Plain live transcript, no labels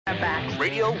Back.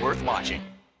 Radio worth watching.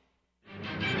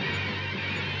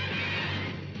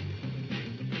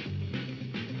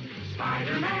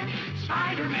 Spider-Man,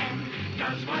 Spider-Man,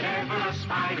 does whatever a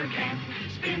spider can.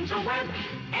 Spins a web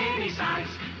any size,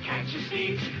 catches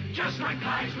thieves just like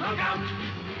flies. Look out,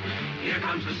 here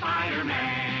comes the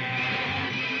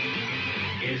Spider-Man.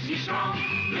 Is he strong?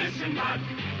 Listen, bud,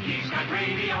 he's got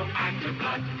radioactive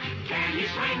blood. Can he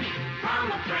swing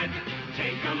from a thread?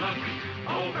 Take a look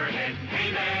overhead.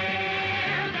 Hey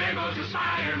there goes the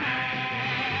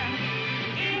Spider-Man.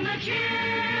 In the chill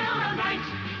of night,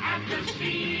 at the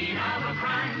speed of a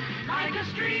crime, like a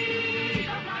streak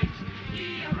of light,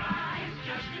 he arrives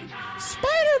just in time.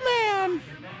 Spider-Man!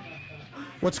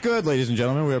 What's good, ladies and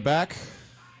gentlemen? We are back.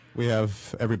 We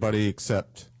have everybody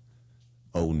except,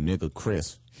 nigga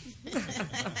Chris. Welcome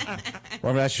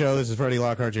to that show. This is Freddie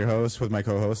Lockhart, your host, with my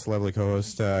co-host, lovely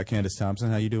co-host, Candace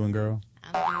Thompson. How you doing, girl?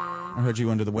 I'm good. I heard you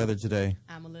under the weather today.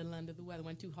 I'm a little under the weather.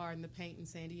 Went too hard in the paint in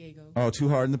San Diego. Oh, too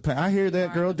hard in the paint. I hear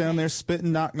that girl down there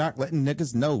spitting, knock, letting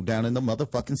niggas know down in the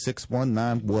motherfucking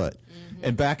 619 what. Mm-hmm.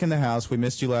 And back in the house, we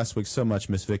missed you last week so much,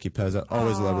 Miss Vicky Pezza.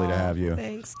 Always lovely to have you.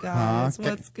 Thanks, guys.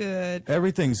 What's good?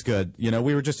 Everything's good. You know,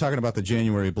 we were just talking about the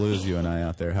January blues, you and I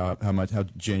out there, how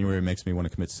January makes me want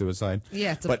to commit suicide.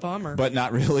 Yeah, it's a bummer. But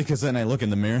not really, because then I look in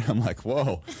the mirror and I'm like,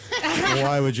 whoa,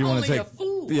 why would you want to take...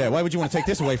 Yeah, why would you want to take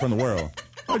this away from the world?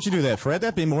 Why would you do that, Fred?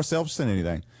 That'd be more selfish than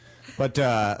anything. But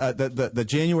the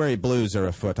January blues are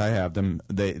afoot. I have them.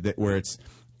 Where it's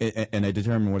and I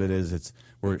determine what it is. It's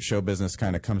where show business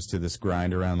kind of comes to this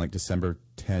grind around like December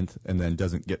 10th, and then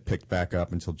doesn't get picked back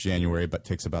up until January, but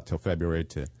takes about till February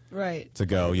to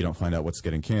go. You don't find out what's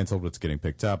getting canceled, what's getting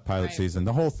picked up, pilot season,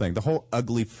 the whole thing, the whole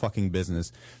ugly fucking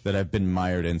business that I've been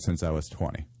mired in since I was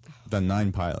 20. I've done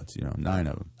 9 pilots, 9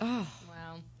 of them. Oh,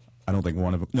 wow. I don't think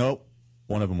one of them. Nope,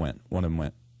 one of them went.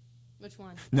 Which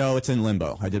one? No, it's in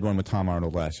limbo. I did one with Tom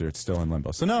Arnold last year. It's still in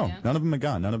limbo. So no, none of them are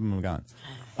gone.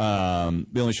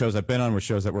 The only shows I've been on were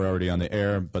shows that were already on the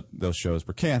air, but those shows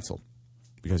were canceled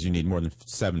because you need more than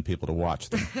 7 people to watch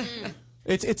them.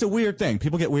 It's a weird thing.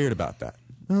 People get weird about that.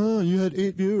 Oh, you had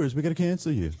 8 viewers. We got to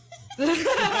cancel you.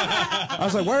 I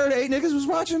was like, word, 8 niggas was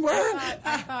watching, word?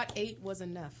 I thought 8 was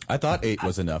enough. I thought 8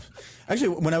 was enough. Actually,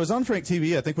 when I was on Frank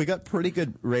TV, I think we got pretty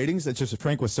good ratings. It's just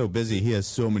Frank was so busy. He has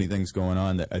so many things going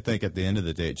on that I think at the end of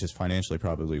the day, it just financially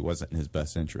probably wasn't in his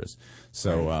best interest.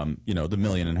 So, the 1.5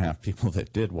 million people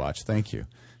that did watch, thank you,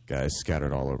 guys,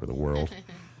 scattered all over the world.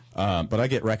 But I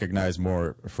get recognized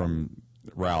more from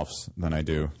Ralph's than I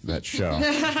do that show.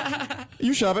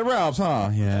 You shop at Ralph's, huh?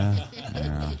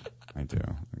 Yeah. I do.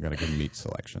 I got a good meat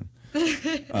selection.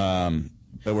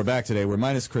 But we're back today. We're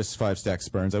minus Chris 5-Stack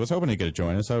Spurns. I was hoping he could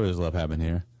join us. I always love having him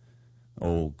here.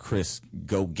 Oh, Chris,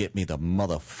 go get me the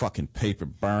motherfucking paper,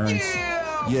 Burns.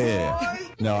 Yeah.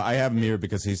 No, I have him here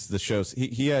because he's the show's.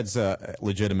 He adds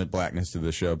legitimate blackness to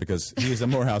the show because he's a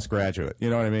Morehouse graduate. You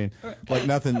know what I mean? Like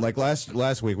nothing. Like last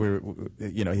week,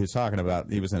 he was talking about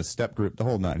he was in a step group, the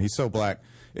whole nine. He's so black.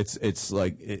 It's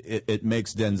like it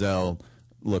makes Denzel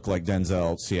look like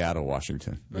Denzel, Seattle,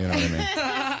 Washington. You know what I mean?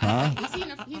 Huh?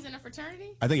 He's in a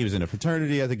fraternity? I think he was in a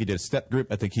fraternity. I think he did a step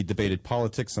group. I think he debated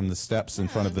politics on the steps in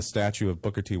front of the statue of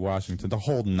Booker T. Washington. The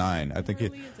whole 9. I think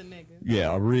really is a nigga.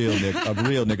 Yeah, a real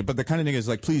nigga. But the kind of nigga is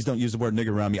like, please don't use the word nigga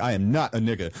around me. I am not a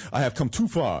nigga. I have come too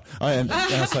far. And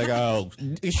it's like, oh,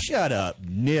 shut up,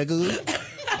 nigga.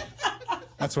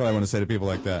 That's what I want to say to people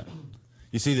like that.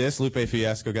 You see this? Lupe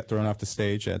Fiasco got thrown off the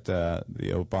stage at the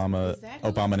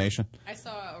Obama Nation. I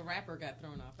saw a rapper got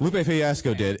thrown off. Lupe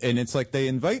Fiasco did, and it's like they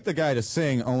invite the guy to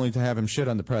sing only to have him shit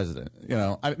on the president. You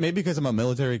know, maybe because I'm a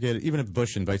military kid. Even if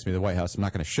Bush invites me to the White House, I'm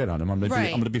not going to shit on him. I'm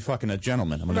going to be fucking a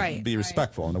gentleman. I'm going to be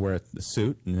respectful. I'm going to wear a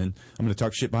suit, and then I'm going to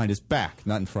talk shit behind his back,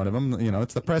 not in front of him. You know,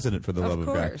 it's the president for the love of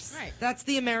God. Of course, right? That's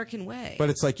the American way. But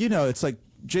it's like it's like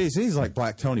Jay-Z's like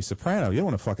Black Tony Soprano. You don't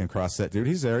want to fucking cross that dude.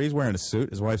 He's there. He's wearing a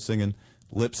suit. His wife's singing.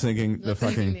 Lip syncing the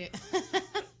fucking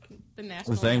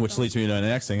the thing, which leads me to the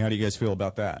next thing. How do you guys feel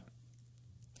about that?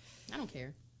 I don't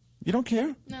care. You don't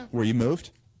care? No. Were you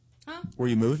moved? Huh? Were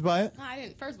you moved by it? No, I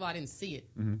didn't. First of all, I didn't see it.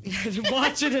 Mm-hmm. I didn't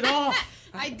watch it at all.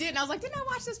 I didn't. I was like, didn't I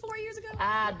watch this 4 years ago?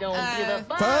 I don't give a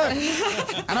fuck.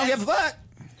 I don't give a fuck.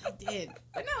 I did.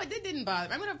 But no, it didn't bother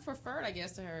me. I would have preferred, I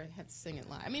guess, to her have to sing it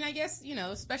live. I mean, I guess,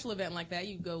 a special event like that,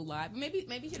 you go live. Maybe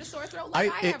she had a sore throat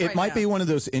like I have It right might now. be one of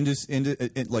those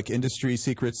industry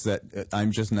secrets that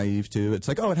I'm just naive to. It's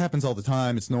like, oh, it happens all the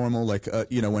time. It's normal. Like,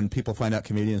 when people find out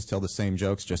comedians tell the same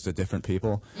jokes just to different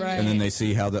people. Right. And then they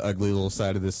see how the ugly little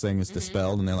side of this thing is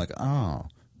dispelled, and they're like, oh.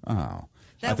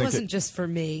 That think wasn't just for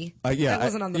me. Yeah, that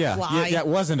wasn't on the yeah, fly. Yeah, it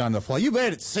wasn't on the fly. You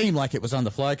made it seem like it was on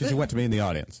the fly because you went to me in the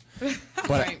audience. But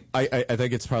Right. I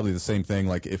think it's probably the same thing.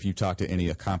 Like if you talk to any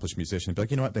accomplished musician, be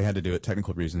like, you know what, they had to do it,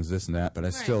 technical reasons, this and that. But I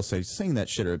still say, sing that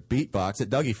shit or beatbox. It.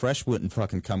 Dougie Fresh wouldn't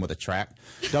fucking come with a track.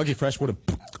 Dougie Fresh would have.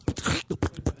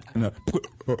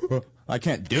 I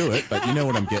can't do it, but you know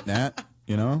what I'm getting at.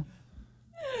 You know.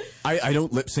 I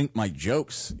don't lip sync my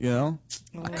jokes. You know.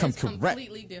 I come It's correct.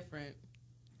 completely different.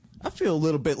 I feel a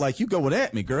little bit like you going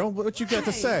at me, girl. What you got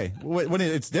to say? When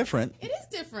it's different. It is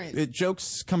different.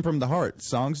 Jokes come from the heart.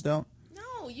 Songs don't.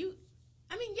 No,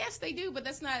 I mean, yes, they do, but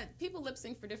that's not. People lip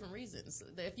sync for different reasons.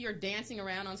 If you're dancing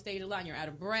around on stage a lot and you're out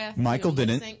of breath. Michael you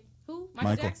didn't. lip sync. Who?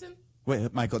 Michael Jackson?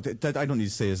 Wait, Michael. I don't need to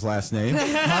say his last name.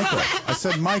 Michael. I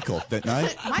said Michael, didn't I?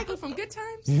 Michael from Good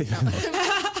Times? No.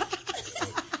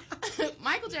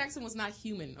 Michael Jackson was not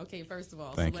human, okay, first of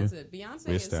all. Thank so that's you. it. Beyonce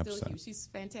We is still established human. that. She's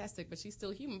fantastic, but she's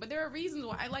still human. But there are reasons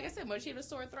why, like I said, when she had a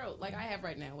sore throat, like I have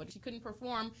right now, when she couldn't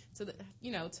perform to the,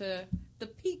 to the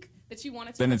peak that she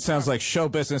wanted to Then perform. it sounds like show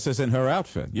business is in her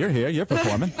outfit. You're here. You're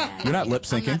performing. You're not lip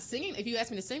I'm not syncing. singing. If you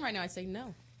asked me to sing right now, I'd say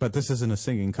no. But this isn't a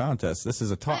singing contest. This is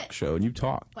a talk But- show, and you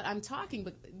talk. But I'm talking,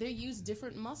 but they use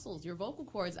different muscles. Your vocal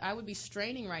cords, I would be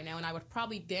straining right now, and I would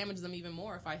probably damage them even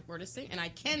more if I were to sing. And I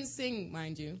can sing,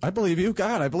 mind you. I believe you.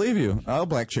 God, I believe you. All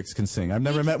black chicks can sing. I've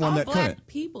never met one All that black couldn't.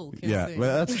 people can Yeah, sing.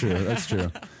 well, that's true. That's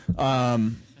true.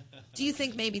 Do you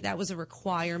think maybe that was a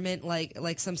requirement,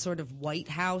 like some sort of White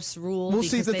House rule? Well,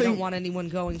 because see, the they thing- don't want anyone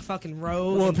going fucking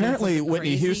rogue. Well, and doing apparently something Whitney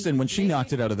crazy? Houston, when she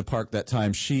knocked it out of the park that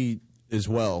time, she as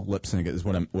well lip sync is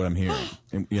what I'm hearing.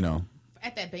 And, you know,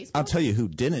 At that baseball? I'll tell you who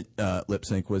didn't lip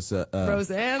sync was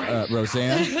Roseanne.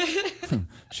 Roseanne.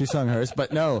 She sung hers,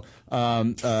 but no.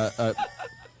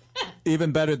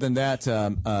 Even better than that,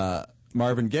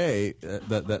 Marvin Gaye,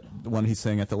 that one he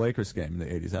sang at the Lakers game in the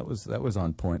 '80s. That was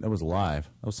on point. That was live.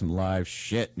 That was some live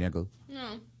shit. And you go,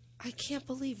 No. I can't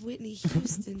believe Whitney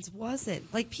Houston's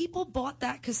wasn't. Like, people bought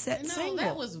that cassette No, single.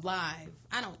 that was live.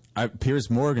 I don't. Piers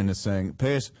Morgan is saying.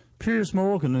 Piers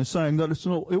Morgan is saying that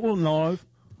it wasn't live.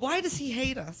 Why does he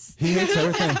hate us? He hates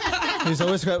everything. He's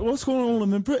always got, what's going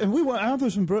on in Britain? We won't have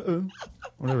this in Britain.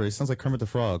 Whatever. He sounds like Kermit the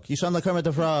Frog. You sound like Kermit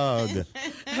the Frog.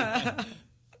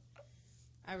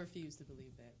 I refuse to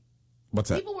believe that. What's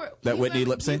that? People were. That you Whitney remember-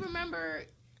 lip sync? You remember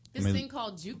this I mean- thing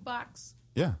called Jukebox?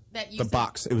 Yeah. That The used to-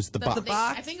 box. It was the box.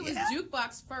 box? I think it was Yeah.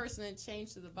 Jukebox first, and then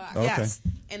changed to the box. Okay. Yes.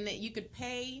 And that you could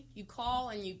pay, you call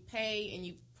and you pay, and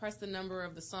you press the number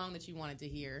of the song that you wanted to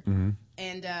hear. Mm-hmm.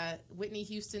 And Whitney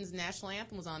Houston's national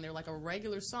anthem was on there, like a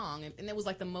regular song, and it was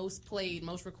like the most played,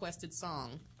 most requested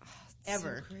song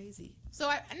ever. So crazy. So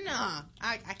I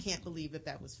can't believe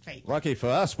that was fake. Lucky for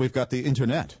us, we've got the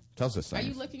internet. Tells us Are things.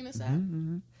 you looking this up?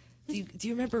 Mm-hmm. Do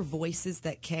you remember Voices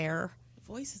That Care?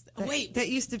 Voices. That, Wait, that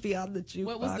used to be on the jukebox.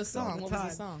 what was the all song? What time.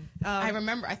 was the song? I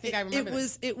remember. I think I remember.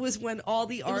 It was when all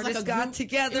the It was artists like a got group-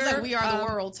 together. It was like We Are the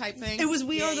World type thing. It was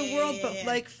We Are the Yeah, World, yeah, but yeah.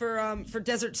 like for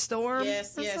Desert Storm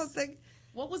Yes, or yes. something.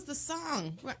 What was the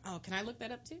song? Oh, can I look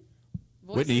that up too?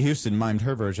 Voices? Whitney Houston mimed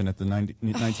her version at the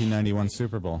 1991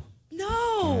 Super Bowl.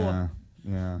 No.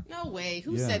 Yeah. No way.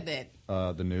 Who Yeah. said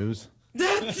that? The news.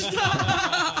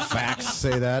 Facts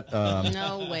say that.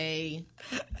 No way.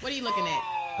 What are you looking at?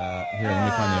 Here,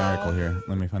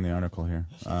 let me find the article here.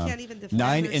 can't even defend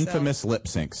 9 herself. infamous lip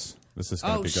syncs. This is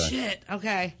going to Oh be good. shit.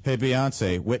 Okay. Hey,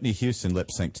 Beyonce, Whitney Houston lip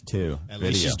synced too. At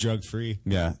least she's drug free.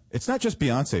 Yeah. It's not just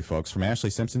Beyonce, folks, from Ashley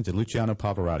Simpson to Luciano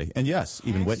Pavarotti. And yes,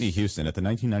 even Whitney Houston at the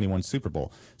 1991 Super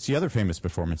Bowl. See other famous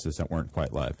performances that weren't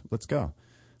quite live. Let's go.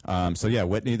 So yeah,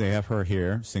 Whitney, they have her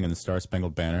here singing the Star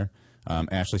Spangled Banner.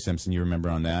 Ashley Simpson, you remember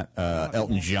on that.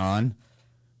 Elton John.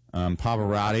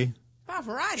 Pavarotti.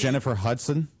 Pavarotti. Jennifer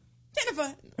Hudson.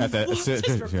 Jennifer. At the- Just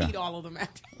repeat yeah. all of them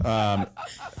after.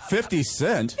 50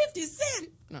 Cent. 50 Cent.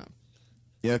 No.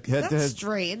 Yeah, That's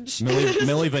strange.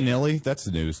 Milli Vanilli. That's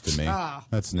news to me. Ah.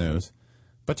 That's news.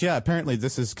 But yeah, apparently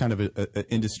this is kind of an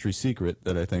industry secret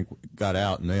that I think got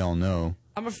out, and they all know.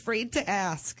 I'm afraid to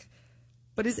ask.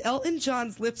 But is Elton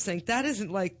John's lip sync? That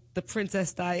isn't like the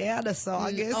Princess Diana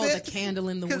song, is Oh, it? the Candle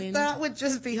in the 'Cause Wind. that would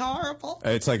just be horrible.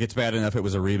 It's like it's bad enough it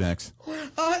was a remix.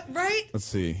 Right? Let's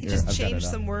see. He Here, just I've got changed it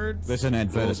up. some words. There's an Lord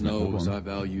advertisement. Hold knows on. I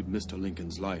valued Mr.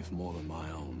 Lincoln's life more than my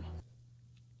own.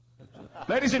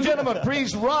 Ladies and gentlemen,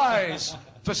 please rise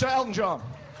for Sir Elton John.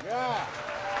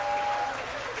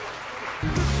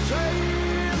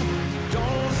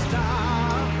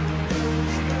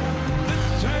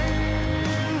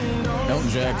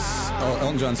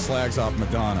 Elton John slags off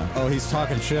Madonna. Oh, he's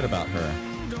talking shit about her.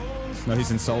 No,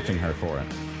 he's insulting her for it.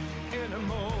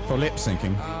 For lip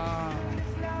syncing.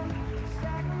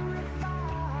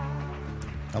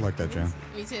 I like that, Jan.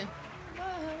 Me too.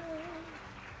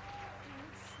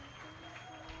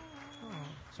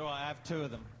 So I have two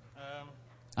of them.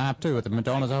 I have two with the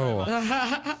Madonna's whole.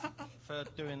 For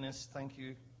doing this, thank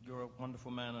you. You're a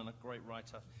wonderful man and a great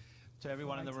writer. To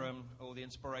everyone in the room, all the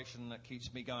inspiration that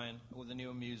keeps me going, all the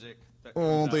newer music. That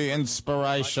All comes out the from,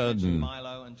 inspiration. like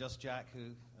Milo and Just Jack,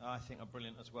 who I think are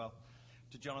brilliant as well.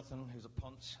 To Jonathan, who's a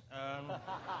ponce.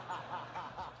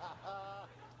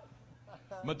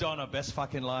 Madonna, best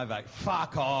fucking live act.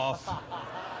 Fuck off.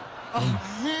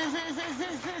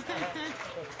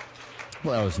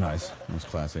 Well, that was nice. It was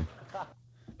classy.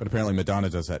 But apparently Madonna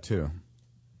does that too.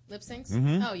 Lip syncs?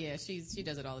 Mm-hmm. Oh yeah, she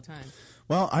does it all the time.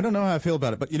 Well, I don't know how I feel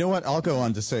about it, but you know what? I'll go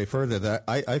on to say further that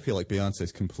I feel like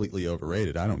Beyonce's completely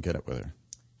overrated. I don't get it with her.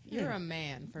 You're a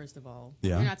man, first of all.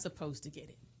 Yeah. You're not supposed to get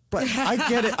it. But I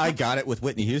get it. I got it with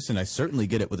Whitney Houston. I certainly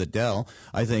get it with Adele.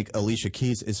 I think Alicia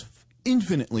Keys is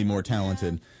infinitely more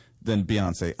talented than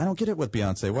Beyonce. I don't get it with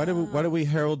Beyonce. Why do we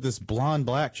herald this blonde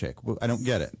black chick? I don't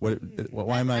get it.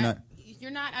 Why am I not?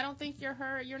 You're not. I don't think you're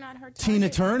her. You're not her. Target. Tina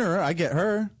Turner. I get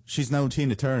her. She's no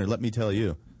Tina Turner. Let me tell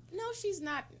you. No, she's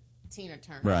not Tina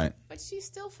Turner. Right. But she's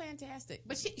still fantastic.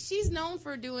 But she's known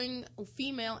for doing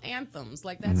female anthems.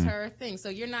 Like, that's her thing. So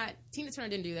you're not... Tina Turner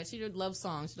didn't do that. She did love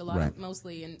songs. She did a lot of,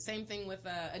 mostly. And same thing with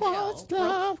Adele.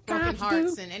 Broken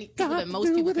Hearts and any people that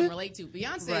most people can relate to.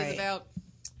 Beyonce is about...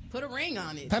 Put a ring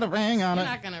on it. Put a ring on it. You're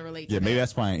not going to relate to Yeah, that. maybe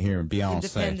that's why I ain't hearing Beyonce.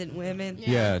 Independent women.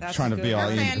 Yeah, that's trying to be all Her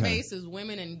fan independent. base is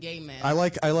women and gay men. I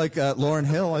like Lauryn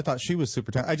Hill. I thought she was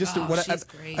super talented. She's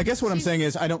great. I guess what I'm She's saying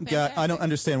is I don't fantastic.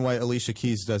 understand why Alicia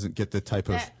Keys doesn't get the type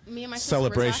of Me and my sister were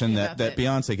celebration talking that about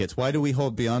Beyonce gets. Why do we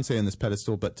hold Beyonce on this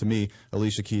pedestal? But to me,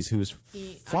 Alicia Keys, who is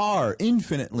far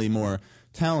infinitely more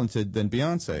talented than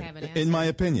Beyonce, have an in answer. my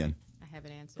opinion. I have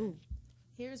an answer.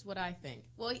 Here's what I think.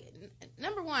 Well,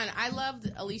 number one, I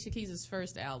loved Alicia Keys'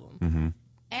 first album. Mm-hmm.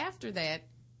 After that,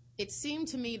 it seemed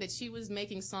to me that she was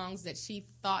making songs that she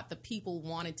thought the people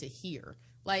wanted to hear.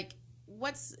 Like,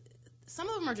 some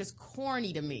of them are just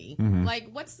corny to me. Mm-hmm. Like,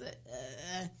 what's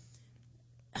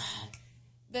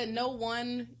the no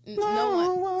one,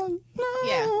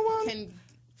 can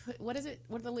what is it?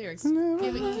 What are the lyrics?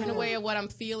 Giving away what I'm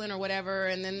feeling or whatever.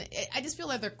 And then I just feel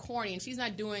like they're corny, and she's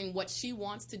not doing what she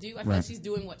wants to do. I feel like she's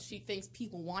doing what she thinks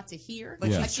people want to hear.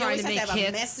 Like Like she's she trying always to has make to have hits.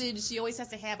 a message. She always has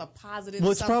to have a positive.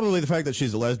 Well, it's something. probably the fact that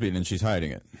she's a lesbian and she's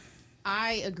hiding it.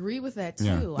 I agree with that too.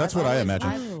 Yeah, that's what I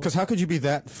imagine. Because how could you be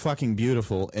that fucking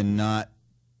beautiful and not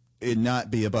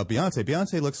be above Beyonce?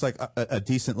 Beyonce looks like a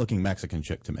decent looking Mexican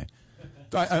chick to me.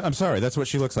 I'm sorry, that's what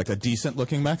she looks like, a decent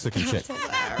looking Mexican chick.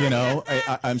 You know,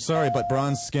 I'm sorry, but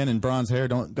bronze skin and bronze hair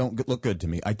don't look good to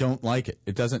me. I don't like it.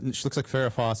 It doesn't. She looks like Farrah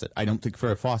Fawcett. I don't think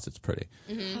Farrah Fawcett's pretty.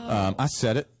 I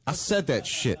said it. I said that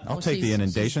shit. I'll take the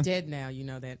inundation. She's dead now. You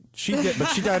know that. She did, but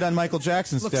she died on Michael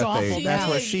Jackson's Looks deathbed. awful That's now.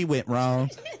 where she went wrong.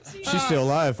 She's still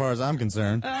alive, as far as I'm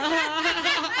concerned.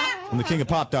 When the King of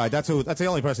Pop died, that's the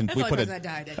only person we the only put. person that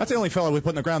died that That's the only fellow we put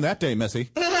in the ground that day, Missy.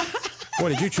 Boy,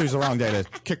 did you choose the wrong day to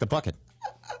kick the bucket?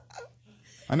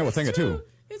 I know a thing or two.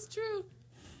 It's true.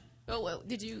 Oh, well,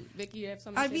 did you, Vicky, you have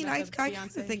something I to say mean, about I the kind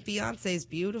Beyonce? of think Beyonce's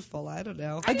beautiful. I don't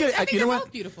know. I get it. I think You know they're what?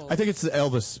 both beautiful. I think it's the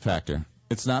Elvis factor.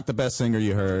 It's not the best singer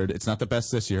you heard. It's not the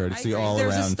best this you heard. It's I the agree. all-around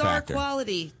There's a star factor.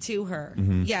 quality to her.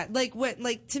 Yeah, like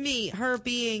to me, her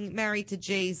being married to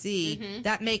Jay-Z,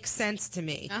 that makes sense to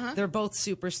me. They're both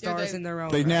superstars They're the- in their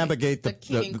own They right. navigate the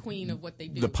king and queen of what they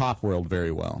do. the pop world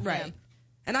very well. Right. Yeah.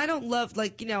 And I don't love,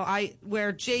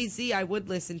 where Jay-Z I would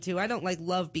listen to. I don't,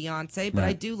 love Beyonce, but I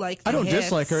Right. do like the I don't hits.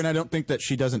 dislike her, and I don't think that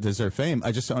she doesn't deserve fame.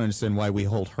 I just don't understand why we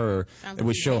hold her and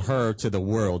we show her to the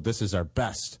world. This is our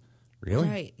best. Really?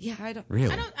 Right. Yeah, I don't.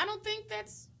 Really? I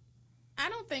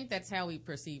don't think that's how we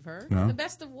perceive her. No? The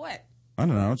best of what? I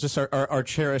don't know. It's just our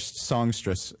cherished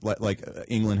songstress, like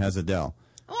England has Adele.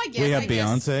 Oh, I guess We have I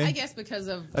guess- Beyonce. I guess because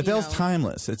of Adele's you know,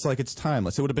 timeless. It's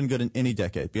timeless. It would have been good in any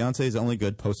decade. Beyonce is only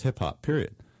good post-hip hop,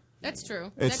 period. That's true.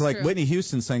 It's That's like true. Whitney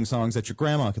Houston sang songs that your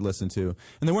grandma could listen to.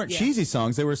 And they weren't cheesy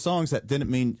songs. They were songs that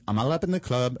didn't mean, I'm all up in the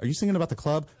club. Are you singing about the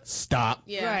club? Stop.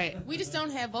 Yeah. Right. We just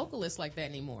don't have vocalists like that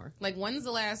anymore. Like, when's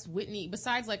the last Whitney,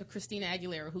 besides like a Christina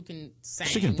Aguilera who can sing?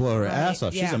 She can blow her ass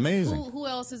off. She's Yeah. amazing. Who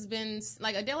else has been,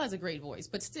 like, Adele has a great voice,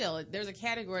 but still, there's a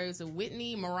category. It's a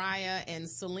Whitney, Mariah, and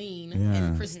Celine,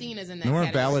 and Christina's in that No more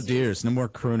category. too. balladeers. No more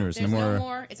crooners. There's no no more.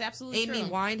 more. It's absolutely Amy true.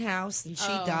 Winehouse, and she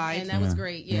Oh, died. and that was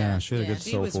great. Yeah. Yeah, she had a good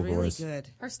She was soulful really voice. good.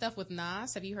 Her stuff with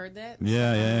Nas, have you heard that?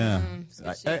 Yeah. it's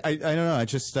good I shit. don't know. I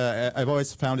just I've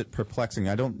always found it perplexing.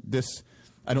 I don't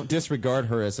disregard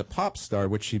her as a pop star,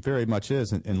 which she very much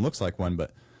is and looks like one.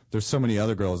 But there's so many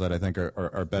other girls that I think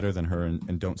are better than her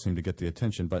and don't seem to get the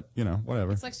attention. But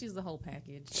whatever. It's like she's the whole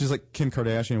package. She's like Kim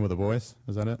Kardashian with a voice.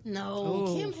 Is that it? No,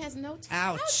 Ooh. Kim has no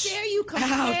talent. Ouch. How dare you compare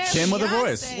Ouch. Kim with a Beyonce?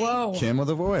 voice. Whoa. Kim with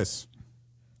a voice.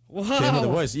 Whoa. Came with a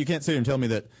voice. You can't sit here and tell me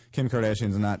that Kim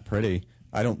Kardashian's not pretty.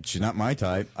 She's not my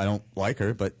type. I don't like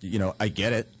her, but I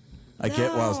get it. I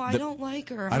don't like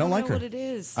her. I don't like know her. what it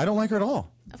is. I don't like her at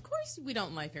all. Of course we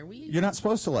don't like her. You're not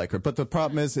supposed to like her, but the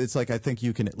problem is, it's like I think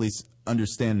you can at least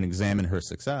understand and examine her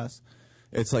success.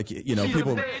 It's like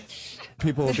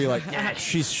people will be like,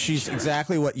 she's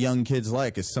exactly what young kids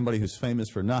like, is somebody who's famous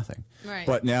for nothing. Right.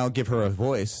 But now give her a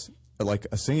voice, like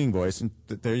a singing voice, and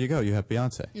there you go. You have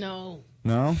Beyonce. No.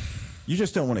 No? You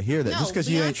just don't want to hear that. No, just because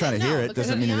you ain't trying to hear it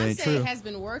doesn't mean it ain't true. Beyonce has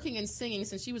been working and singing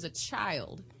since she was a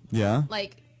child. Yeah?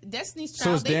 Like, Destiny's So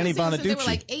Child, is they've Danny been singing since they were Bonaducci.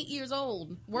 like 8 years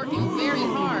old, working very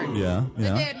hard. Yeah, My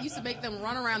yeah. dad used to make them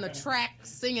run around the track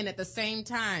singing at the same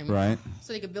time. Right.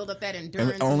 So they could build up that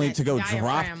endurance. And only that to go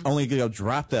diaphragm.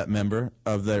 drop that member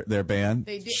of their band.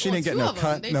 They did, She didn't get two no of them.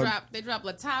 cut. They no, dropped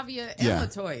Latavia and yeah.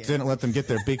 Latoya. Didn't let them get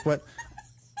their beak wet.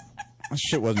 That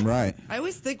shit wasn't right. I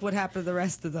always think what happened to the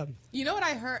rest of them. You know what I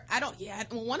heard?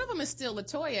 One of them is still,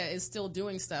 Latoya is still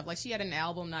doing stuff. Like, she had an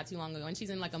album not too long ago, and she's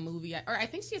in, like, a movie. Or I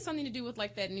think she has something to do with,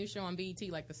 like, that new show on BET,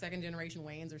 like, the Second Generation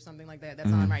Wayans or something like that.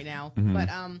 That's on right now. Mm-hmm. But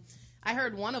I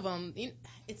heard one of them,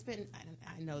 it's been,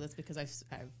 I know this because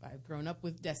I've grown up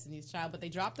with Destiny's Child, but they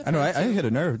dropped the I know. I two. hit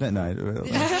a nerve, didn't I?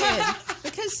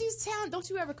 Because she's talented. Don't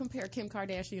you ever compare Kim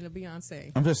Kardashian to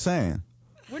Beyonce? I'm just saying.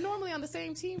 We're normally on the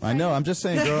same team. I know. I'm just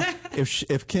saying, girl.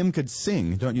 If Kim could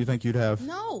sing, don't you think you'd have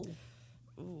No.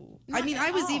 I mean, Not at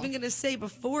I was all. even going to say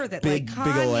before that, big, like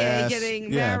big old Kanye ass, getting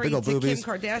yeah, married big old to Kim boobies,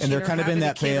 Kardashian, and they're or kind of in having a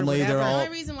that kid or family. They're whatever. The all.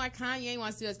 only reason why Kanye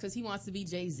wants to do it is because he wants to be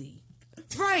Jay-Z.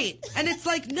 Right, and it's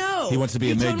like, no, He wants to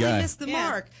be a mid totally guy. missed the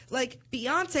mark. Like,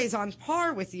 Beyonce's on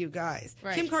par with you guys.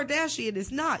 Right. Kim Kardashian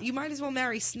is not. You might as well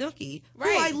marry Snooki, who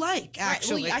Right. I like,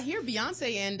 actually. Well, I hear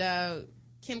Beyonce and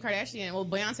Kim Kardashian. Well,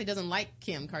 Beyonce doesn't like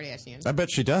Kim Kardashian. I bet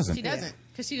she doesn't. She doesn't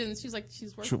because she doesn't. She's like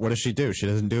she's working. What does she do? She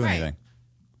doesn't do Right. anything.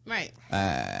 Right.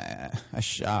 I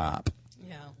shop.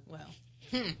 Yeah. Well.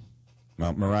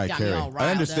 Well, Mariah Got me Carey. all I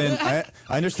riled understand. up.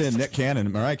 I understand Nick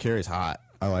Cannon. Mariah Carey's hot.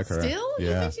 I like her. Still? Yeah.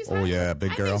 You think she's Oh hot? yeah,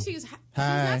 big girl. I think she's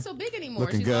Hi. not so big anymore.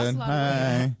 Looking she's good. lost a lot of weight.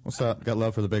 Hi. What's up? Got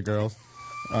love for the big girls.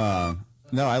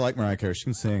 No, I like Mariah Carey. She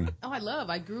can sing, Oh,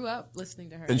 I grew up listening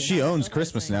to her. and she I owns love her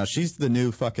Christmas singing. now. She's the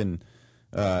new fucking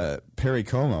Perry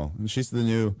Como. She's the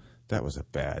new. That was a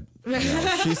bad.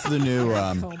 She's the new.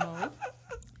 Como.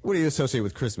 What do you associate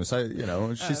with Christmas?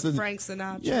 She's the Frank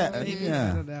Sinatra. Yeah, maybe?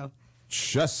 yeah. I don't know.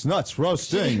 chestnuts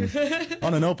roasting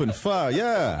on an open fire.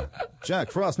 Yeah, Jack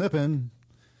Frost nipping.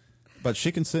 But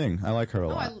she can sing. I like her a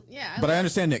lot. But I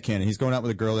understand Nick Cannon. He's going out with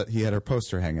a girl that he had her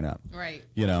poster hanging up. Right.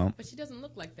 You know. But she doesn't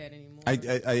look like that anymore.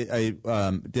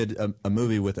 I did a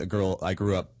movie with a girl I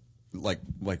grew up like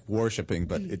worshiping,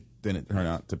 but it didn't turn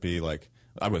out to be like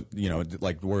I was,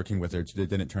 like working with her. It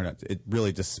didn't turn out. It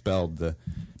really dispelled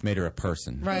made her a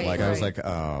person. Right. Like I was like,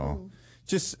 oh.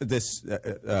 Just this,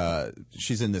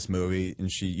 she's in this movie,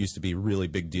 and she used to be a really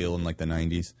big deal in like the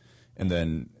 90s, and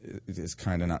then it's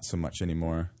kind of not so much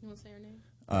anymore. You want to say her name?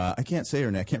 I can't say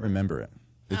her name. I can't remember it.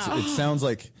 It sounds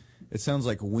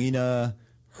like Weena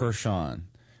Hershon.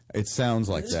 It sounds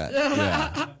like that.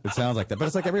 Yeah, it sounds like that. But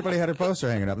it's like everybody had her poster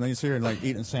hanging up, and then you see her like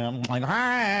eating Sam, like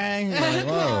hi, like,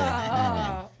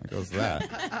 whoa. There goes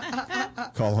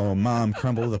that. Call home, Mom.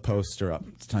 Crumble the poster up.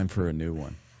 It's time for a new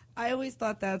one. I always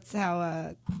thought that's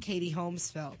how Katie Holmes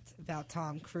felt about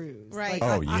Tom Cruise. Right.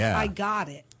 Like, yeah. I got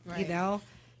it. Right. You know?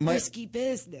 Risky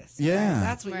business. Yeah. Right?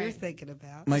 That's what you're Right. thinking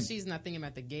about. She's not thinking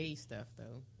about the gay stuff,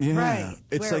 though. Yeah. Right.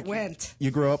 It's Where like it went.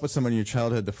 You grow up with someone in your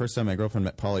childhood. The first time my girlfriend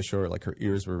met Pauly Shore, like her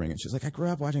ears were ringing. She's like, I grew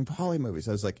up watching Pauly movies.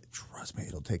 I was like, trust me,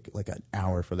 it'll take like an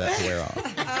hour for that to wear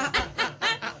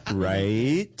off.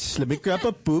 Right? Let me grab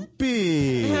a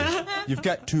poopy. You've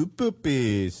got two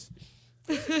poopies.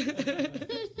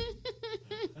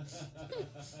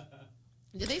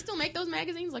 Do they still make those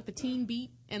magazines, like the Teen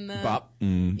Beat and the Bop.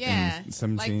 Yeah, and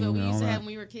 17 like what we and all used to that. have when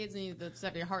we were kids, and the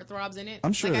stuff your heartthrobs in it.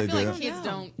 I'm sure like, they I feel do. like kids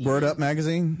don't. Word Up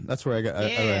magazine. That's where I got.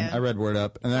 Yeah. I read Word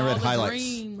Up, and then I All read the highlights.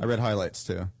 dream. I read highlights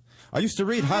too. I used to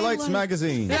read Highlights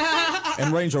magazine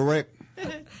and Ranger Rick.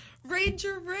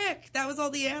 Ranger Rick. That was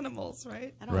all the animals,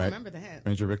 right? I don't Right. remember that.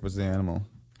 Ranger Rick was the animal.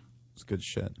 It's good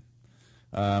shit.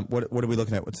 What are we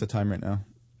looking at? What's the time right now?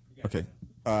 Okay.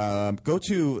 Go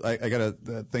to. I got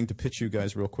a thing to pitch you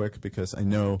guys real quick because I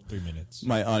know 3 minutes.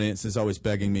 my audience is always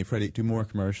begging me, Freddie, do more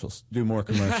commercials. Do more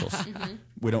commercials.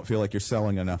 We don't feel like you're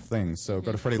selling enough things. So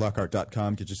go to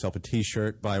FreddieLockhart.com, get yourself a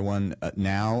T-shirt, buy one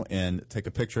now, and take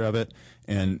a picture of it,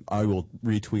 and I will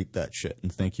retweet that shit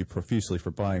and thank you profusely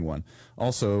for buying one.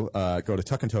 Also, go to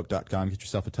tuckandtoke.com, get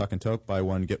yourself a Tuck and Toke, buy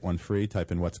one, get one free,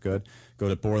 type in what's good. Go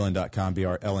to Borland.com,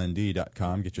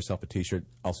 BRLND.com, get yourself a t-shirt,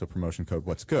 also promotion code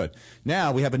what's good.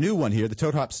 Now, we have a new one here. The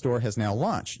Toad Hop store has now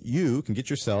launched. You can get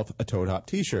yourself a Toad Hop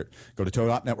t-shirt. Go to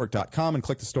ToadHopNetwork.com and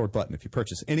click the store button. If you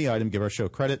purchase any item, give our show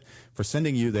credit for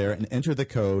sending you there and enter the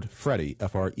code Freddy,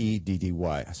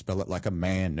 F-R-E-D-D-Y. I spell it like a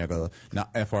man, nigga,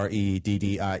 not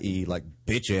F-R-E-D-D-I-E, like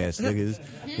bitch-ass niggas.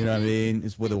 You know what I mean?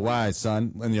 It's with a Y,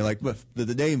 son. And you're like, but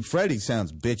the name Freddy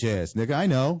sounds bitch-ass, nigga. I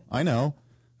know.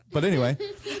 But anyway,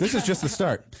 this is just the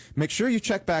start. Make sure you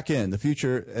check back in the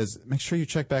future as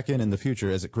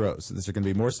it grows. There's going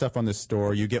to be more stuff on this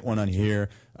store. You get one on here,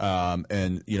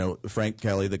 and you know Frank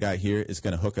Kelly, the guy here, is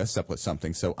going to hook us up with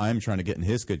something. So I'm trying to get in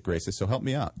his good graces. So help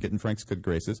me out, get in Frank's good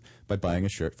graces by buying a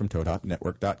shirt from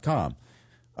ToadHopNetwork.com.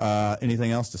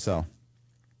 Anything else to sell?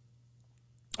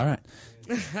 All right.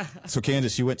 So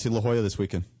Candace, you went to La Jolla this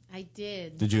weekend. I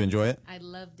did. Did you enjoy it? I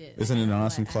loved it. Isn't it an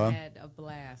awesome club? I had a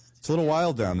blast. It's a little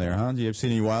wild down there, huh? Do you ever see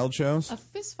any wild shows? A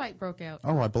fist fight broke out.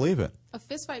 Oh, I believe it. A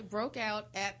fist fight broke out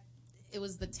it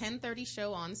was the 10:30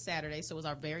 show on Saturday, so it was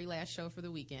our very last show for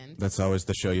the weekend. That's always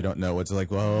the show you don't know. It's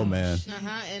like, oh, man.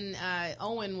 And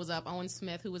Owen was up, Owen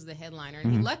Smith, who was the headliner.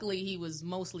 And luckily, he was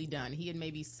mostly done. He had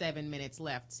maybe 7 minutes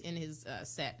left in his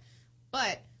set.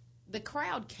 But the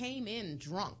crowd came in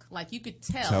drunk. Like, you could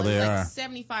tell. That's how they are.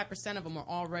 75% of them were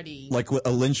already... Like a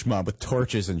lynch mob with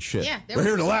torches and shit. Yeah. We're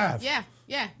here to laugh. Yeah.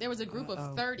 There was a group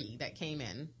of 30 that came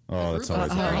in. Oh, that's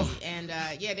always 30. And,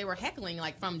 they were heckling,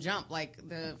 like, from jump. Like,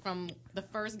 from the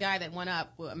first guy that went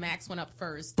up, Max went up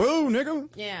first. Boo, nigga!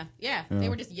 Yeah. They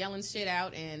were just yelling shit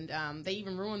out, and they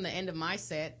even ruined the end of my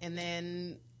set. And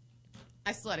then...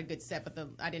 I still had a good set, but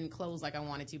I didn't close like I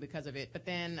wanted to because of it. But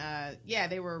then,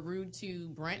 they were rude to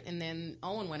Brent, and then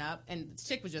Owen went up, and the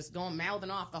chick was just mouthing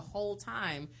off the whole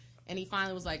time. And he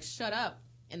finally was like, shut up.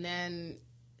 And then,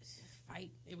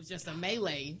 it was just a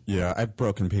melee. Yeah, I've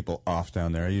broken people off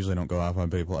down there. I usually don't go off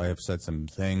on people. I have said some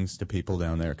things to people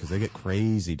down there because they get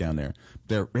crazy down there.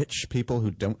 They're rich people who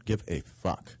don't give a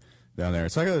fuck down there.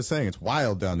 It's like I was saying, it's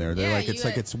wild down there. They're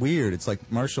it's weird. It's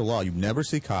like martial law. You never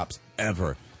see cops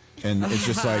ever. And it's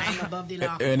just like,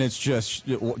 and it's just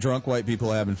drunk white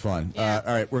people having fun. Yeah.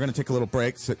 All right, we're going to take a little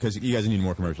break because you guys need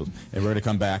more commercials. And we're going to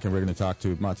come back and we're going to talk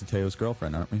to Monteteo's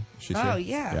girlfriend, aren't we? She's here.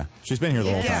 Yeah. She's been here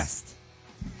the whole time.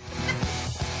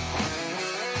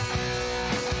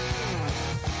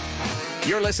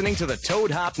 You're listening to the Toad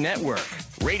Hop Network,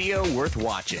 radio worth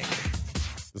watching.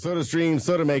 The SodaStream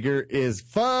Soda Maker is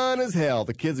fun as hell.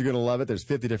 The kids are going to love it. There's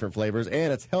 50 different flavors,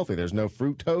 and it's healthy. There's no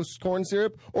fructose, corn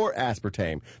syrup, or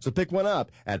aspartame. So pick one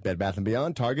up at Bed Bath &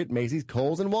 Beyond, Target, Macy's,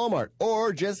 Kohl's, and Walmart.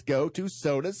 Or just go to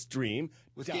SodaStream.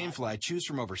 With GameFly, choose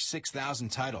from over 6,000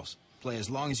 titles. Play as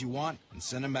long as you want and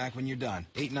send them back when you're done.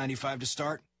 $8.95 to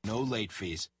start, no late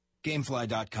fees.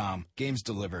 Gamefly.com. Games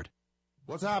delivered.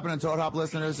 What's happening, Toad Hop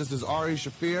listeners? This is Ari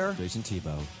Shafir, Jason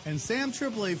Tebow, and Sam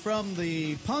Tripoli from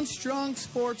the Punch Drunk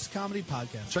Sports Comedy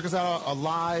Podcast. Check us out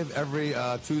live every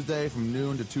Tuesday from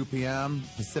noon to 2 p.m.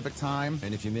 Pacific time.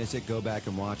 And if you miss it, go back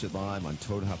and watch it live on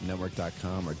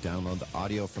ToadHopNetwork.com or download the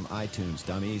audio from iTunes,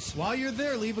 dummies. While you're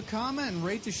there, leave a comment and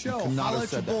rate the show. Holla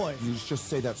at your boy. You just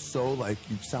say that so like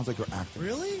you sounds like you're acting.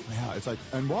 Really? Yeah, it's like,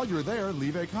 and while you're there,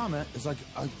 leave a comment. It's like,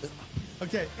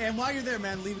 okay, and while you're there,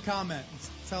 man, leave a comment.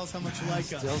 Tell us how much you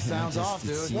like us. Still sounds off,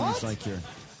 dude. It seems like you're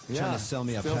trying to sell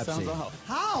me a Still Pepsi. Sounds off.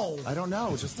 How? I don't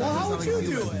know. Just well, how would you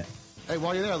do it? Hey,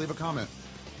 while you're there, leave a comment.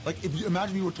 Like, if you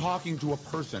imagine you were talking to a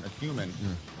person, a human.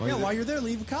 Yeah, while you're there,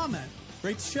 leave a comment.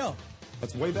 Rate the show.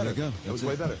 That's way better. There you go. That was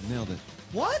way better. Nailed it.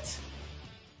 What?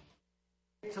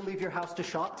 To leave your house to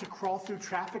shop, to crawl through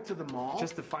traffic to the mall,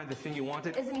 just to find the thing you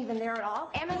wanted, isn't even there at all.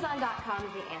 Amazon.com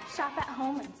is the answer. Shop at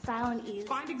home in style and ease.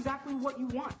 Find exactly what you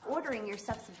want. Ordering your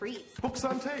stuff's a breeze. Books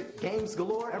on tape, games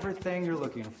galore, everything you're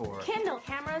looking for. Kindle,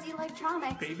 cameras,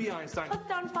 electronics, Baby Einstein,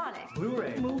 hooked on phonics,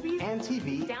 Blu-ray, movies, and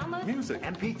TV, download, music,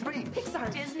 MP3,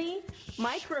 Pixar, Disney,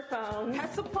 microphones,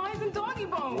 pet supplies, and doggy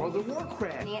bones. World of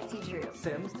Warcraft, Nancy Drew,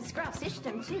 Sims, the Scruff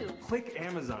System too. Click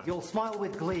Amazon. You'll smile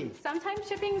with glee. Sometimes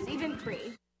shipping's even free.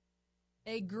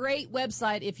 A great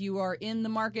website if you are in the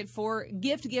market for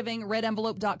gift giving,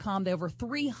 redenvelope.com. They have over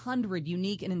 300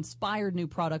 unique and inspired new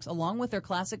products along with their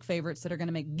classic favorites that are going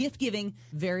to make gift giving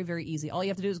very, very easy. All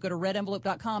you have to do is go to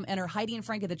redenvelope.com, enter Heidi and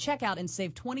Frank at the checkout, and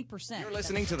save 20%. You're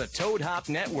listening to the Toad Hop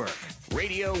Network,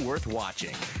 radio worth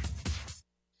watching.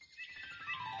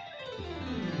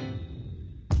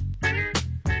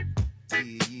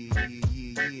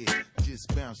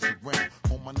 Just bounce around.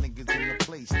 All my niggas in the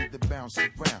place need to bounce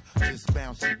around. Just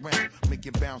bounce around. Make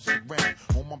make it bounce around.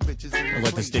 All my bitches in the I'll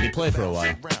let this ditty play for a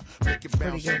while. Make it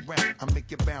bounce around. I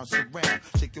make it bounce around.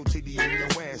 Shake your titty in your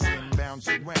ass and bounce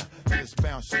around. Just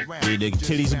bounce around. Yeah, nigga,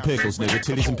 titties and pickles, nigga,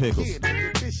 titties and pickles.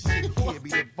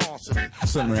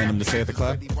 Something random to say at the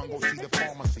club.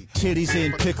 Titties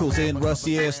and pickles and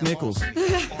rusty ass nickels.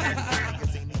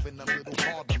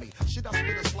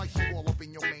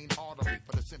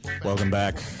 Welcome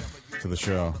back to the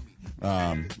show.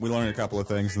 We learned a couple of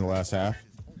things in the last half.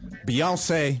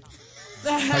 Beyonce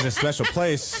has a special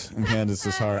place in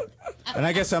Candace's heart. And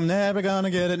I guess I'm never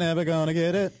gonna get it, never gonna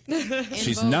get it.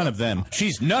 She's none of them.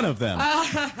 She's none of them.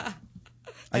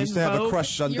 I used to have a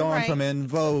crush on You're Dawn right. from En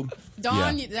Vogue.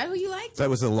 Dawn, Yeah. is that who you liked? That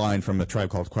was a line from A Tribe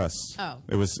Called Quest. Oh.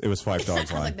 It was Five Dogs I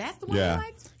was line. like, that's the one yeah.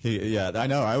 you liked? Yeah, I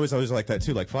know. I was always like that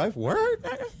too. Like, Five? Word?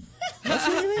 That's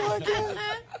what you mean like that?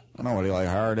 I don't really like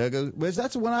her, nigga. But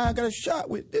that's when I got a shot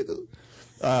with,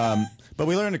 nigga. But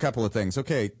we learned a couple of things.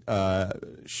 Okay,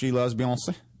 she loves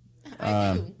Beyonce.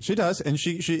 She does, and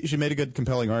she made a good,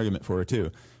 compelling argument for her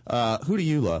too. Who do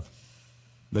you love?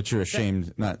 That you're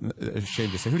not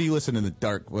ashamed to say. Who do you listen in the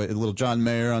dark? Little John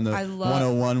Mayer on the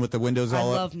 101 with the windows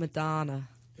all up? I love Madonna.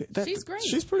 She's great.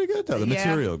 She's pretty good though. The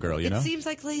Material Girl, you know. It seems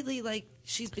like lately, like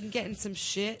she's been getting some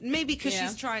shit. Maybe because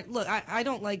she's trying. Look, I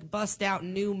don't like bust out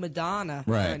new Madonna.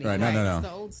 Right. No. It's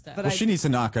the old stuff. But Well, she needs to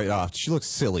knock it off. She looks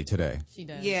silly today. She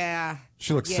does. Yeah.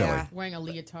 She looks silly. Wearing a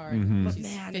leotard. Mhm. But She's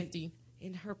man, 50.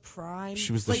 in her prime,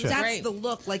 She was the like shit. that's Great. the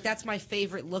look. Like that's my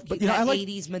favorite look. But, you know, that I like-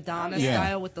 80s Madonna Yeah.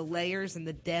 style with the layers and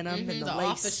the denim and the lace.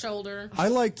 off the shoulder. I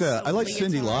like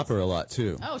Cyndi Lauper a lot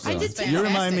too. Oh, So, I did too. You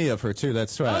remind Fantastic. me of her too.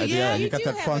 That's right. Oh yeah, you got do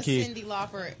that have funky a Cyndi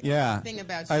Lauper thing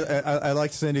about you. I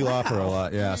liked Cyndi Lauper a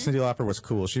lot. Yeah, Cyndi Lauper was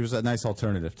cool. She was a nice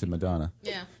alternative to Madonna.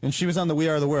 Yeah. And she was on the We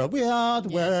Are the World. We are the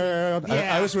world.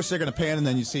 Yeah. I always wish they're going to pan and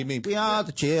then you see me. We are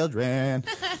the children.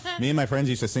 Me and my friends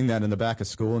used to sing that in the back of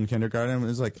school in kindergarten. It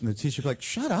was like, and the teacher would be like,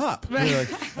 shut up. We were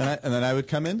like, and then I would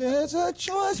come in, there's a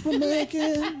choice we're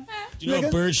making. Do you know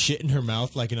a bird shit in her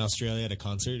mouth like in Australia at a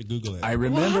concert? Google it. I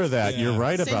remember that. Yeah. You're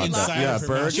right about Inside that. Yeah, of her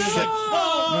bird mouth. She was shit. like,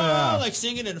 oh, Yeah. like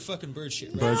singing and a fucking bird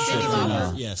shit. Bird shit in her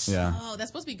mouth. Yes. Yeah. Oh, that's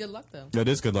supposed to be good luck though. It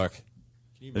is good luck.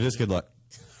 It is good luck.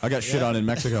 I got shit on in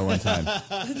Mexico one time.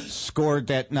 Scored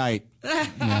that night.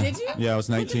 Yeah. Did you? Yeah, I was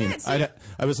 19. I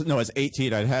was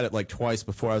 18. I'd had it like twice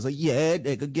before. I was like, yeah,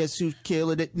 nigga, guess who's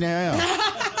killing it now?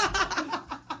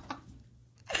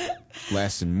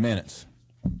 Lasting minutes.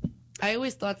 I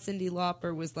always thought Cyndi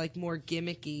Lauper was like more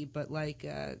gimmicky, but like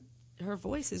her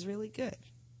voice is really good.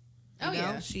 Oh, You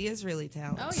know? yeah. She is really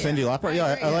talented. Oh, yeah. Cyndi Lauper,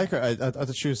 yeah, agree, I like her. I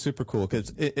thought she was super cool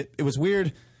because it was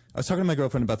weird. I was talking to my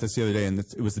girlfriend about this the other day, and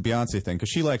it was the Beyonce thing because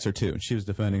she likes her too, and she was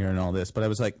defending her and all this. But I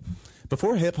was like,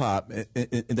 before hip hop,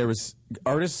 there was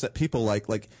artists that people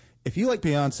like if you like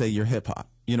Beyonce, you're hip hop.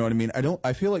 You know what I mean?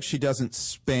 I feel like she doesn't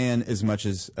span as much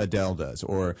as Adele does,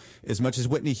 or as much as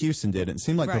Whitney Houston did. It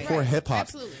seemed like before hip hop,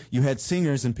 you had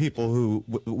singers and people who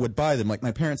would buy them. Like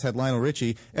my parents had Lionel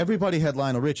Richie. Everybody had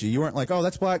Lionel Richie. You weren't like, oh,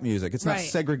 that's black music. It's not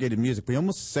segregated music. We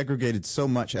almost segregated so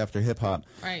much after hip hop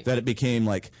that it became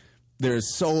like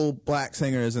there's soul black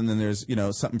singers and then there's, you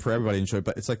know, something for everybody to enjoy.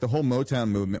 But it's like the whole Motown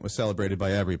movement was celebrated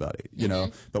by everybody, you know.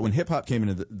 But when hip hop came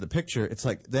into the picture, it's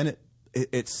like then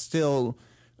it still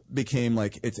became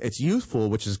like it's youthful,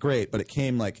 which is great, but it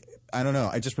came like I don't know.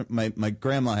 I just my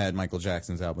grandma had Michael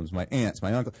Jackson's albums, my aunts,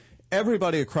 my uncle,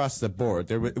 everybody across the board.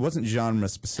 It wasn't genre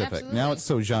specific. Absolutely. Now it's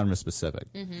so genre specific,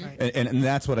 and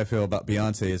that's what I feel about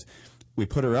Beyonce is we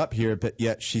put her up here, but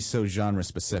yet she's so genre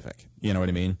specific. You know what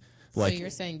I mean? Like so you're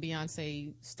saying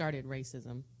Beyonce started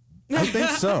racism? I think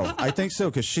so. I think so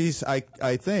because she's. I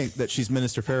think that she's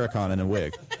Minister Farrakhan in a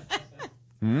wig.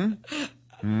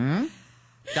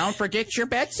 Don't forget your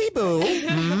Betsy Boo.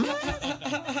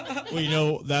 Well, you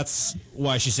know, that's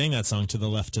why she sang that song, To the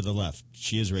Left, To the Left.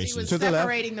 She is racist. She was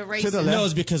separating the races. No,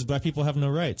 it's because black people have no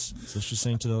rights. So she's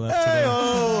saying to the left, to the Hey, left.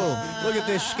 oh, look at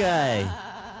this guy.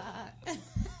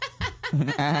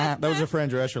 That was a Fran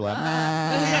Drescher laugh.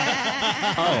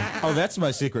 oh, that's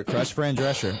my secret crush, Fran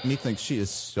Drescher. Me thinks she is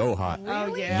so hot.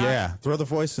 Oh, yeah. Yeah, throw the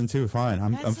voice in too. Fine,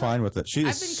 I'm fine with it. She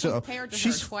I've is been so. compared to her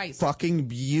She's twice. fucking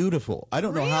beautiful. I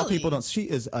don't know how Really? people don't. She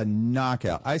is a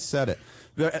knockout. I said it.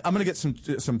 I'm gonna get some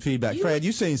feedback. Fred,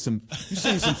 you saying some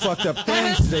fucked up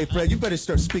things today, Fred. You better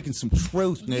start speaking some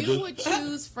truth, nigga. You would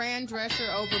choose Fran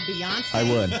Drescher over Beyonce? I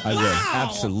would. Wow.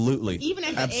 Absolutely. Even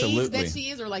at the Absolutely. age that she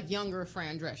is, or like younger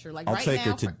Fran Drescher? Like I'll right take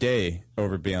now, her today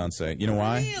over Beyonce. You know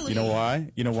why? Really? You know why?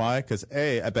 You know why? Because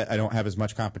I bet I don't have as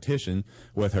much competition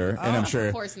with her, and I'm sure.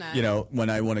 Of course not. You know, when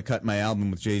I want to cut my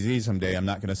album with Jay-Z someday, I'm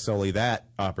not going to sully that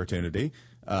opportunity.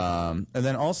 And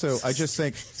then also, I just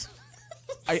think.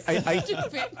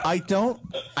 I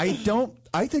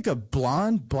I think a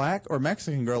blonde, black, or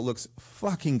Mexican girl looks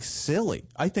fucking silly.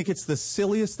 I think it's the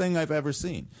silliest thing I've ever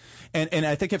seen. And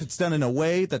I think if it's done in a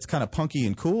way that's kind of punky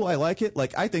and cool, I like it.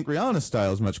 Like, I think Rihanna's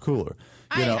style is much cooler.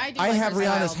 You know, I do I like have her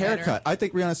Rihanna's style haircut. better. I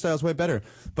think Rihanna's style is way better.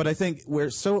 But I think we're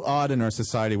so odd in our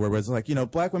society where it's like, you know,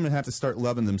 black women have to start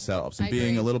loving themselves and I being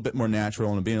agree. a little bit more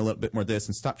natural and being a little bit more this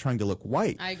and stop trying to look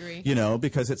white. I agree. You know,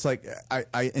 because it's like,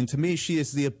 and to me, she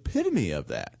is the epitome of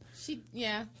that.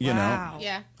 Yeah. You know?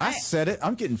 Yeah. I said it.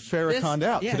 I'm getting Farrakhan'd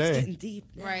out yeah, today. it's getting deep.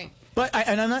 Right. But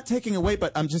and I'm not taking away,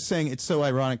 but I'm just saying it's so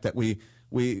ironic that we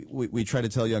try to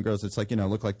tell young girls it's like, you know,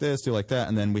 look like this, do like that,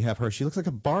 and then we have her. She looks like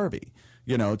a Barbie.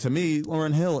 You know, to me,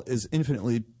 Lauryn Hill is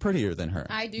infinitely prettier than her.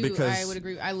 I do. Because I would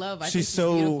agree. I think she's she's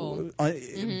so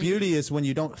beautiful. beauty is when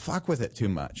you don't fuck with it too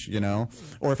much, you know.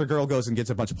 Or if a girl goes and gets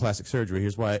a bunch of plastic surgery,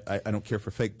 here's why I don't care for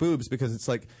fake boobs, because it's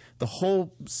like the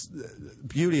whole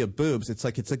beauty of boobs. It's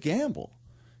like it's a gamble.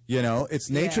 You know, it's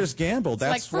nature's gamble.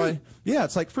 That's like why. Yeah,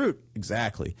 it's like fruit.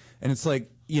 Exactly. And it's like,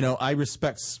 you know, I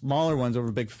respect smaller ones over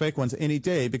big fake ones any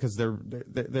day because they're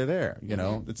there. You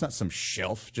know, it's not some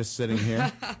shelf just sitting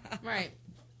here. Right.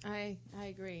 I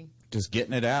agree. Just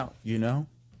getting it out. You know.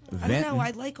 I don't know.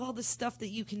 I like all the stuff that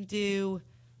you can do,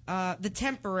 the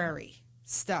temporary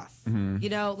stuff. Mhm. You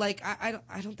know, like I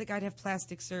don't think I'd have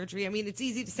plastic surgery. I mean, it's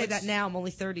easy to say that now. I'm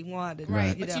only 31. And,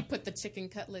 Right. You But know. you put the chicken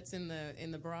cutlets in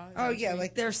the bra. is that Oh what you yeah, mean?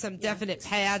 like there's some definite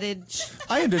paddage.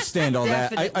 I understand all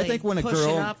that. I Definitely think when a pushing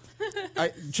girl, up.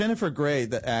 Jennifer Grey,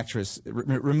 the actress,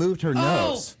 removed her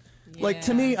nose. Like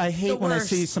to me, I hate The when I worst.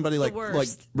 see somebody The like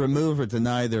worst. remove or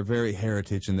deny their very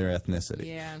heritage and their ethnicity.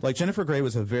 Yeah. Like Jennifer Grey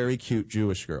was a very cute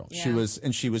Jewish girl. She Yeah.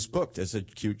 was booked as a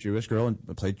cute Jewish girl and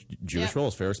played Jewish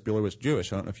roles. Ferris Bueller was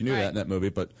Jewish. I don't know if you knew that in that movie,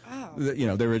 but you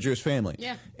know they were a Jewish family.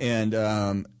 Yeah.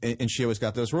 And she always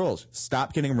got those roles.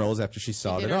 Stopped getting roles after she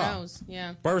sawed did it her off. nose,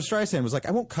 yeah. Barbara Streisand was like,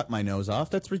 I won't cut my nose off.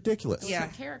 That's ridiculous. Yeah.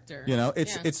 It's her character. You know,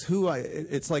 it's Yeah. it's who I.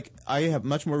 It's like I have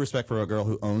much more respect for a girl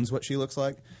who owns what she looks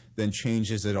like than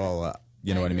changes it all up.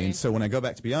 You know what I mean? So when I go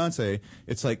back to Beyonce,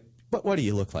 it's like, but what do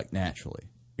you look like naturally?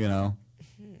 You know,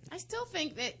 I still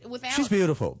think that without she's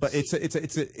beautiful, but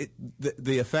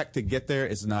the effect to get there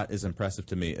is not as impressive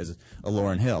to me as a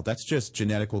Lauryn Hill. That's just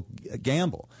genetical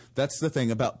gamble. That's the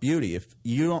thing about beauty. If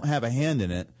you don't have a hand in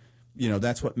it, you know,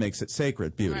 that's what makes it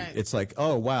sacred beauty. Right. It's like,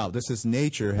 oh wow, this is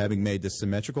nature having made this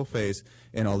symmetrical face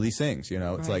and all these things. You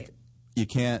know, it's Right. like you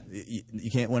can't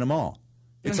win them all.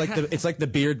 It's like the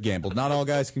beard gamble. Not all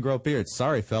guys can grow beards.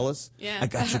 Sorry, fellas. Yeah. I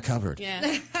got you covered.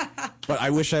 Yeah. But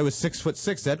I wish I was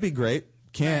 6'6". That'd be great.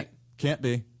 Can't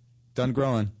be. Done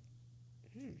growing.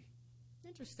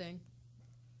 Interesting.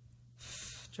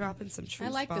 Dropping some truth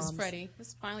I like bombs. this Freddie. This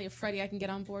is finally a Freddie I can get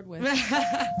on board with.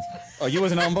 Oh, you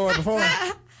wasn't on board before?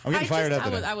 I'm getting fired up.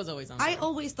 I was always on board. I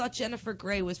always thought Jennifer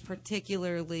Grey was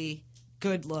particularly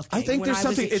good looking. I think when there's I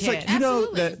was something. a It's kid. like you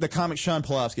know the comic Sean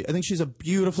Pulaski. I think she's a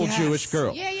beautiful Yes. Jewish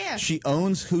girl. Yeah, yeah. She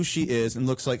owns who she is and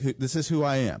looks like this is who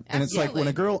I am. And it's like when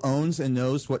a girl owns and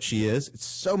knows what she is, it's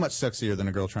so much sexier than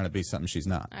a girl trying to be something she's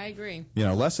not. I agree. You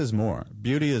know, less is more.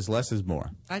 Beauty is less is more.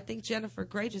 I think Jennifer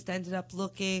Grey just ended up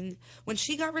looking when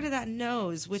she got rid of that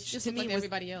nose, which Just to looked me like was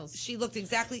everybody else. She looked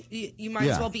exactly. You might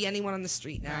Yeah. as well be anyone on the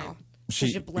street now. She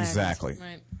You blend. exactly.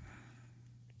 Right.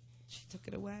 She took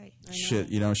it away. Shit,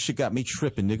 you know, she got me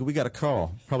tripping, nigga. We got a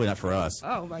call. Probably not for us.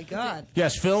 Oh my God.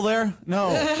 Yes, Phil there? No.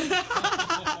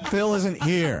 Phil isn't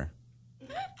here.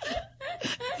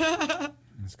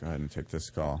 Let's go ahead and take this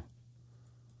call.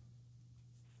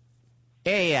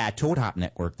 Hey, Toad Hop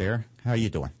Network there. How you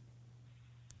doing?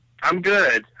 I'm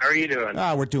good. How are you doing?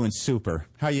 We're doing super.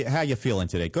 How you feeling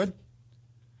today? Good?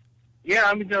 Yeah,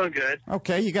 I'm doing good.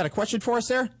 Okay, you got a question for us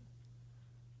there?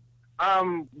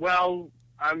 Well,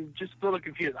 I'm just a little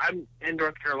confused. I'm in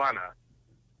North Carolina.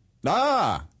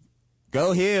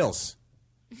 Go Heels.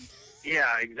 Yeah,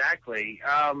 exactly.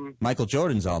 Michael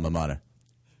Jordan's alma mater.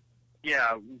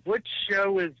 Yeah, which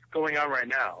show is going on right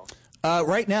now?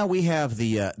 Right now we have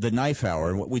the knife hour,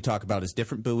 and what we talk about is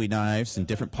different Bowie knives and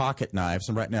different pocket knives.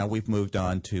 And right now we've moved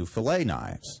on to fillet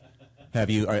knives. Have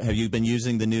you been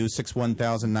using the new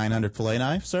 61900 fillet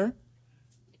knife, sir?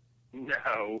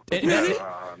 No.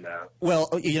 No. Well,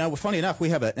 you know, funny enough, we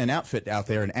have an outfit out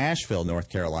there in Asheville, North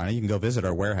Carolina. You can go visit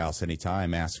our warehouse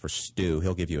anytime. Ask for Stu.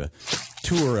 He'll give you a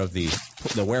tour of the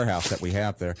warehouse that we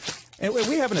have there. And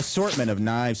we have an assortment of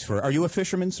knives for. Are you a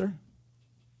fisherman, sir?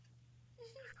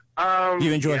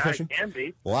 You enjoy fishing? I can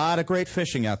be. A lot of great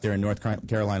fishing out there in North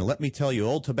Carolina. Let me tell you,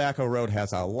 Old Tobacco Road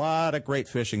has a lot of great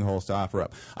fishing holes to offer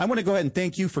up. I want to go ahead and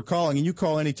thank you for calling, and you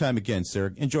call anytime again,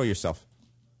 sir. Enjoy yourself.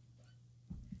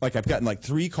 Like I've gotten like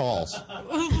 3 calls,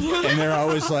 and they're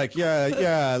always like,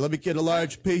 "Yeah, let me get a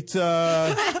large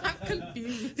pizza." I'm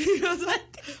confused. He goes like,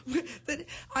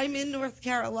 I'm in North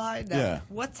Carolina. Yeah.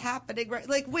 What's happening? Right?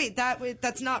 Like, wait,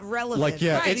 that's not relevant. Like,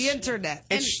 yeah, right, it's the internet.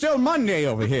 It's still Monday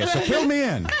over here, so fill me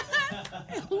in.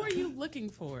 Who are you looking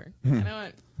for? You know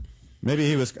what? Maybe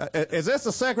he was. Is this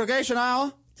the segregation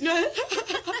aisle? Where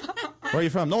are you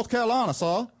from? North Carolina,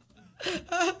 Saul.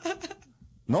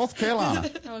 North Carolina.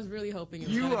 I was really hoping it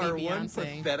was You gonna are be one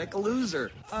Beyonce. pathetic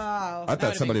loser. Oh, I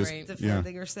thought somebody was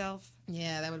defending herself.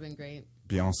 Yeah, that would have been great.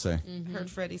 Beyonce. Heard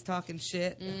Freddie's talking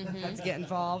shit. Had to get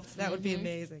involved. That would be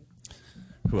amazing.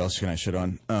 Who else can I shit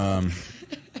on?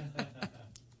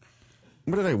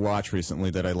 What did I watch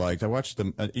recently that I liked? I watched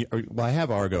them. Well, I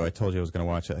have Argo. I told you I was going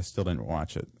to watch it. I still didn't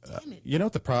watch it. You know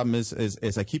what the problem is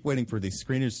I keep waiting for these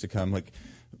screeners to come. Like,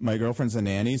 my girlfriend's a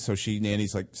nanny, so she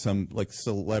nannies like some like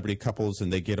celebrity couples,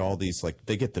 and they get all these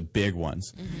they get the big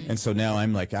ones. And so now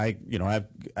I'm like, I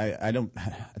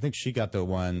think she got the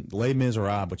one Les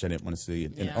Miserables, which I didn't want to see,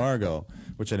 and Argo,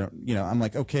 which I don't. I'm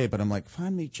like, okay, but I'm like,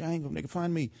 find me Django, nigga,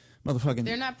 find me motherfucking.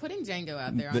 They're not putting Django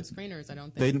out there on screeners. I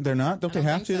don't think they're not. Don't they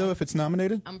have to though if it's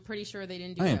nominated? I'm pretty sure they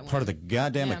didn't do I that am part of the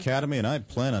goddamn Academy, and I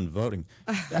plan on voting.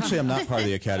 Actually, I'm not part of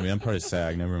the Academy. I'm part of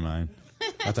SAG. Never mind.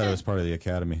 I thought I was part of the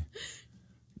Academy.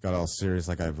 Got all serious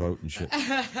like I vote and shit.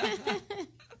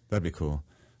 That'd be cool.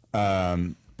 But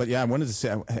yeah, I wanted to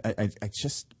say, I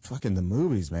just fucking the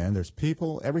movies, man. There's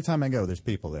people. Every time I go, there's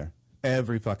people there.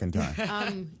 Every fucking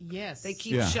time. Yes. They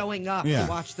keep showing up to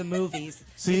watch the movies.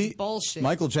 See, it's bullshit.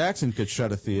 Michael Jackson could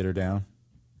shut a theater down.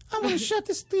 I'm going to shut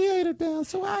this theater down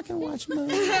so I can watch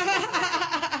movies.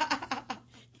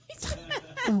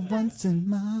 For once in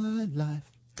my life.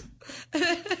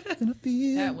 Gonna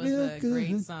feel that was real a good.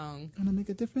 great song. Gonna make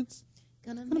a difference.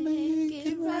 Gonna make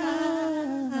it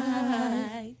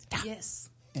right. Yes.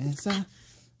 I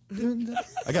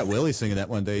got Willie singing that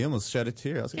one day. He almost shed a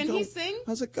tear. I was like, Can he sing?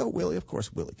 I was like, go Willie. Of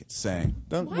course Willie can sing.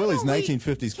 Why Willie's don't we-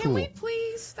 1950s Can cool. we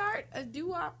please start a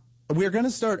doo-wop? We're going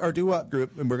to start our doo-wop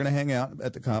group, and we're going to hang out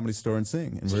at the Comedy Store and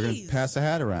sing. And we're going to pass the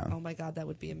hat around. Oh my God, that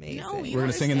would be amazing. No, We're going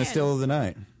to sing in the still of the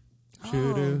night.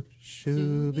 Oh.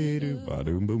 Shoo-doo,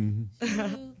 ba-doom, boom.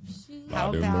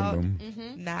 How Ba-doom, about boom,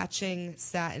 boom. matching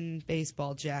satin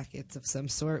baseball jackets of some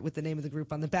sort with the name of the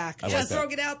group on the back? I like Just that.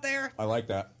 throwing it out there. I like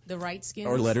that. The right skin.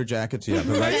 Or letter jackets, yeah,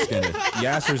 the right skin.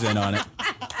 Yasser's in on it.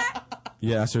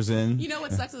 Yasser's in. You know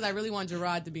what sucks is I really want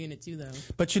Gerard to be in it too, though.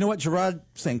 But you know what? Gerard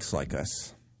thinks like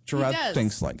us. Gerard does.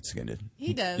 thinks like Skinned.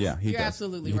 He does. Yeah, he You're does.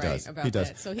 absolutely He right does. about he does.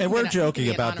 that. So and we're joking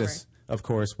he can be an about this. Of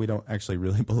course, we don't actually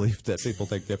really believe that people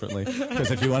think differently.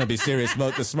 Because if you want to be serious,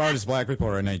 the smartest black people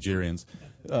are Nigerians.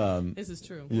 This is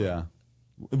true. Yeah.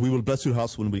 We will bless your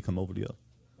house when we come over to you.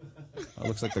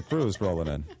 Looks like the crew is rolling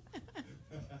in.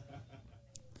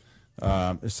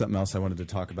 There's something else I wanted to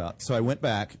talk about. So I went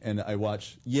back and I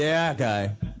watched. Yeah,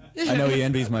 guy. I know he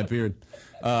envies my beard.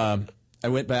 I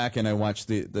went back and I watched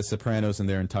the Sopranos in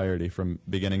their entirety from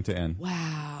beginning to end.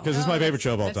 Wow. Because it's my favorite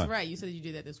show of all That's time. right. You said you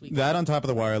did that this week. That on top of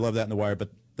The Wire. I love that in The Wire. But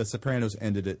The Sopranos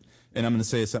ended it. And I'm going to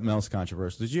say something else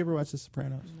controversial. Did you ever watch The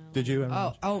Sopranos? No. Did you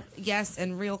ever? Oh, yes.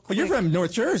 And real quick. Well, you're from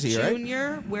North Jersey, right?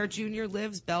 Junior, where Junior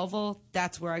lives, Belleville.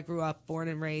 That's where I grew up, born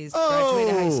and raised.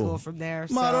 Graduated high school from there.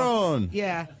 So, Maroon.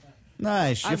 yeah.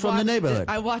 Nice. You're from the neighborhood.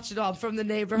 I watched it all. I'm from the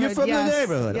neighborhood. You're from the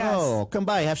neighborhood. Yes. Oh, come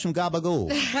by, have some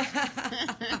gabagool.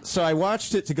 So I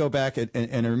watched it to go back, and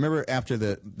I remember after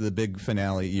the big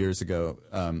finale years ago,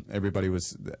 everybody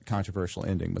was the controversial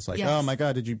ending was like, Yes. oh my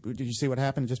God, did you see what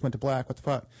happened? It just went to black. What the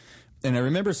fuck? And I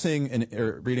remember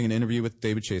reading an interview with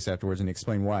David Chase afterwards, and he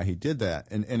explained why he did that.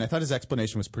 And I thought his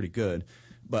explanation was pretty good.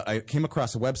 But I came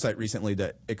across a website recently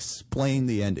that explained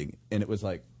the ending, and it was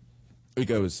like, it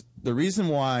goes, the reason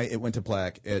why it went to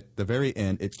black at the very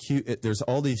end, there's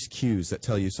all these cues that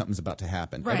tell you something's about to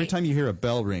happen. Right. Every time you hear a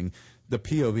bell ring, the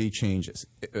POV changes.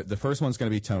 The first one's going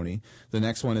to be Tony. The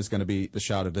next one is going to be the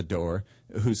shot of the door,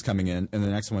 who's coming in. And the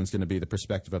next one's going to be the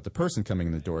perspective of the person coming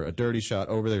in the door. A dirty shot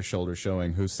over their shoulder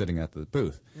showing who's sitting at the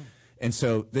booth. Yeah. And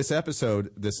so this episode,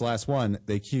 this last one,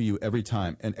 they cue you every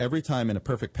time. And every time in a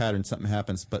perfect pattern, something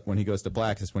happens. But when he goes to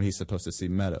black is when he's supposed to see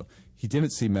Meadow. He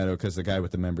didn't see Meadow because the guy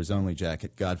with the members-only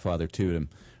jacket, Godfather 2'd him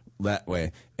that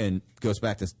way. And goes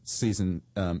back to season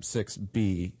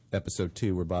 6B, episode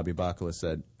 2, where Bobby Bacala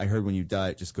said, I heard when you die,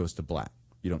 it just goes to black.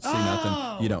 You don't see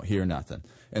nothing. You don't hear nothing.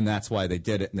 And that's why they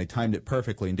did it, and they timed it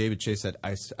perfectly. And David Chase said,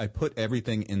 I put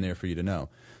everything in there for you to know.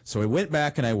 So I went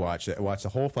back and I watched it. I watched the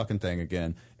whole fucking thing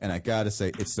again, and I got to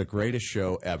say, it's the greatest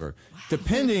show ever. Wow.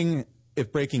 Depending if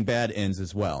Breaking Bad ends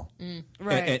as well.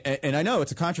 Right. And I know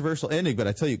it's a controversial ending, but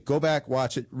I tell you, go back,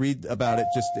 watch it, read about it,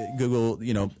 just Google,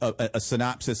 a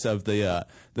synopsis of the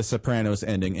Sopranos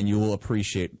ending, and you will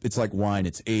appreciate. It's like wine;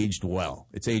 it's aged well.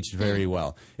 It's aged very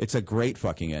well. It's a great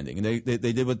fucking ending. And they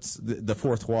did what's the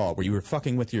fourth wall, where you were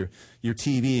fucking with your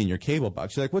TV and your cable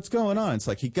box. You're like, what's going on? It's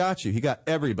like he got you. He got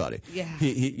everybody. Yeah.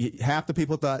 He half the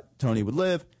people thought Tony would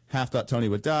live, half thought Tony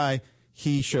would die.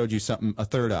 He showed you a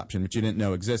third option, which you didn't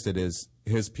know existed, is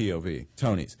his POV,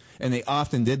 Tony's. And they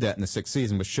often did that in the sixth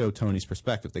season, was show Tony's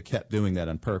perspective. They kept doing that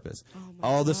on purpose.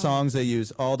 All the songs they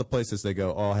use, all the places they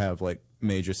go, all have like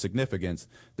major significance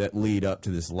that lead up to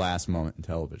this last moment in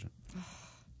television.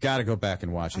 Got to go back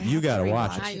and watch it. You got to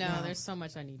watch it. I know. There's so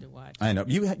much I need to watch. I know.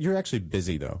 You're actually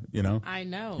busy, though, you know? I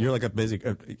know. You're like a busy...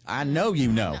 I know you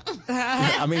know.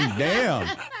 I mean, damn.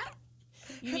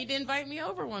 You need to invite me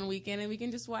over one weekend and we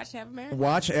can just watch Have a Marathon.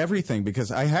 Watch everything,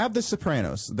 because I have The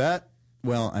Sopranos. I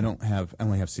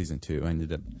only have season 2. I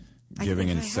ended up giving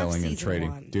and selling and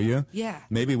trading. 1. Do you? Yeah.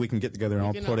 Maybe we can get together and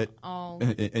I'll put it.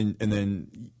 And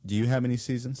then, do you have any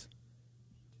seasons?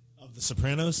 Of The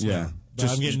Sopranos? Yeah. No.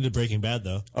 I'm getting into Breaking Bad,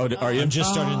 though. Oh, are you? I'm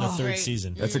just starting the third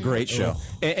season. That's a great show.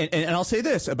 And I'll say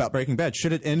this about Breaking Bad.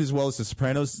 Should it end as well as The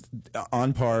Sopranos,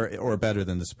 on par or better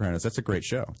than The Sopranos? That's a great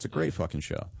show. It's a great fucking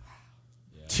show.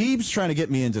 Teeb's trying to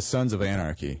get me into Sons of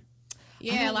Anarchy.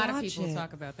 Yeah, a lot of people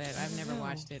talk about that. I've never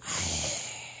watched it.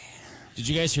 Did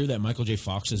you guys hear that Michael J.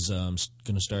 Fox is going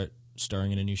to start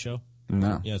starring in a new show?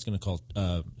 No. Yeah, it's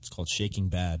called Shaking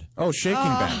Bad. Oh, Shaking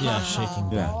Bad. Yeah, Shaking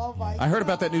Bad. Yeah. I heard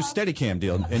about that new Steadicam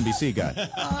deal NBC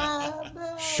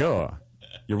got. Sure.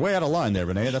 You're way out of line there,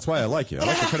 Renee. That's why I like you. I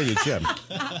like the cut of your jib.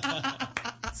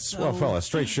 Swell fella,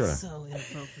 straight shooter. So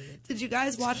inappropriate. Did you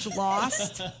guys watch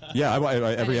Lost? Yeah,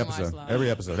 every episode. Every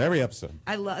episode.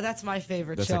 I love. That's my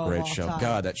favorite That's show. a great of all show. time.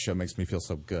 God, that show makes me feel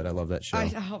so good. I love that show.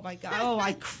 Oh my God. Oh,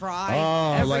 I cried.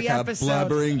 Oh, every like episode. a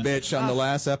blubbering bitch on the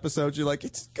last episode. You're like,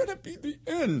 it's gonna be the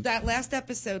end. That last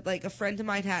episode, like a friend of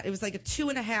mine had, it was like a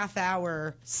 2.5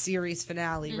 hour series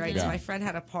finale, right? Yeah. So my friend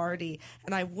had a party,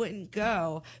 and I wouldn't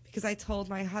go because I told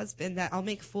my husband that I'll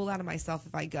make a fool out of myself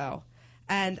if I go,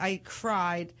 and I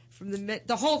cried from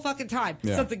the whole fucking time.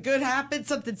 Yeah. Something good happened,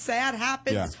 something sad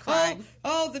happened. Yeah.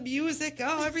 Oh, the music,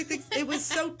 everything. It was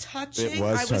so touching. It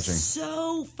was I touching. was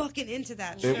so fucking into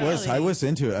that show. It was. I was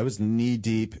into it. I was knee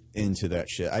deep into that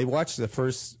shit. I watched the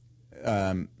first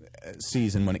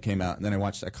season when it came out, and then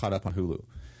I caught up on Hulu.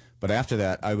 But after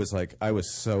that, I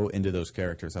was so into those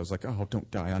characters. I was like, oh,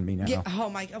 don't die on me now. Yeah, oh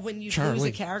my God, when you Charlie. lose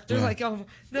a character, Yeah. like, oh,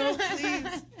 no,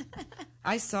 please.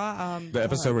 I saw The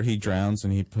episode where he drowns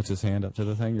and he puts his hand up to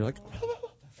the thing. You're like,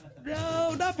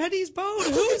 no, not Penny's boat.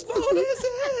 Whose boat is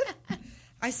it?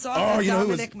 I saw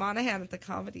Dominic Monaghan at the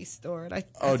Comedy Store, and I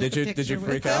took did a you picture with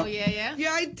freak him. out? Oh, yeah.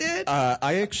 Yeah, I did.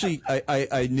 I actually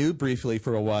I knew briefly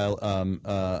for a while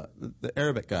the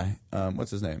Arabic guy.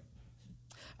 What's his name?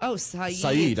 Oh, Saeed.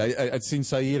 Saeed. I'd seen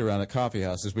Saeed around at coffee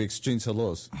houses. We exchanged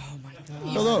hellos. Oh, my God.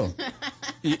 Hello.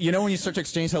 You know when you start to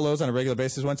exchange hellos on a regular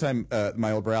basis? One time,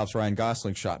 my old Ralph's Ryan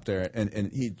Gosling shopped there,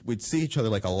 and we'd see each other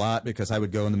like a lot because I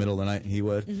would go in the middle of the night and he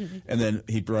would. Mm-hmm. And then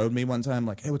he broed me one time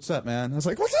like, hey, what's up, man? I was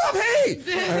like, what's up,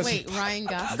 hey? Wait, Ryan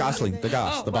Gosling? Gosling, the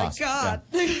boss. My God.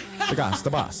 Yeah. The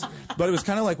boss. But it was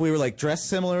kind of like we were like dressed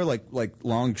similar, like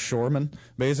longshoremen,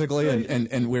 basically,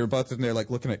 and we were both in there like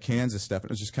looking at Kansas stuff.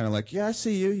 And it was just kind of like, yeah, I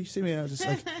see you. You see me. I was just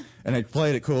like, and I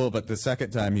played it cool. But the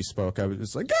second time he spoke, I was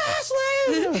just like,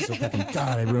 Gosling! I was so fucking,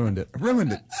 God, I ruined it.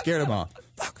 Scared him off.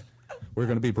 Fuck. We're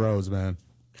gonna be bros, man.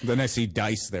 Then I see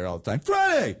Dice there all the time.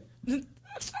 Freddie,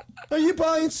 are you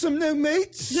buying some new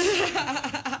meats?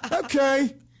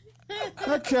 Okay.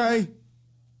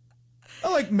 I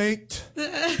like meat.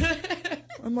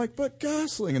 I'm like, but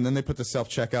Gosling. And then they put the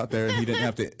self-checkout there, and he didn't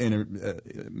have to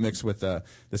mix with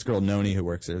this girl, Noni, who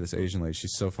works there, this Asian lady.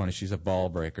 She's so funny. She's a ball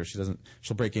breaker.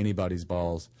 She'll break anybody's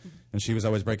balls. And she was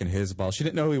always breaking his balls. She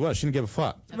didn't know who he was. She didn't give a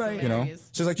fuck. Right. You know?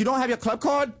 She's like, you don't have your club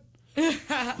card? You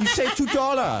saved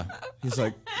 $2. He's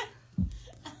like,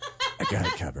 I got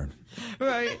it covered.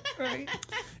 Right. And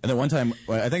then one time,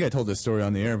 I think I told this story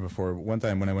on the air before. One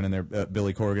time when I went in there,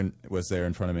 Billy Corgan was there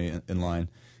in front of me in line,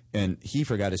 and he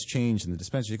forgot his change in the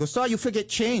dispensary. He goes, "Star, you forget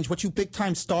change. What, you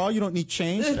big-time star? You don't need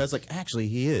change?" I was like, actually,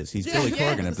 he is. He's Billy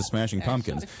Corgan of the Smashing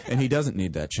Pumpkins, and he doesn't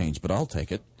need that change, but I'll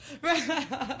take it.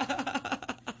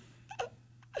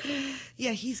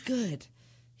 Yeah, he's good.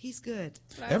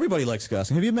 Everybody likes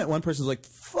Gosling. Have you met one person who's like,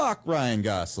 fuck Ryan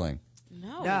Gosling?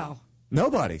 No.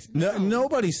 Nobody.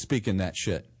 Nobody's speaking that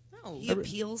shit. No. He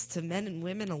appeals to men and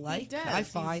women alike, I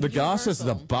find. The Goss is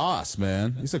the boss,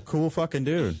 man. He's a cool fucking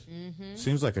dude. Mm-hmm.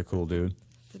 Seems like a cool dude.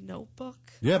 The Notebook.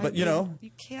 Yeah, but you know, you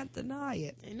can't deny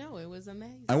it. I know, it was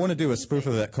amazing. I want to do a spoof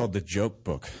of that called The Joke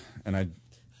Book, and I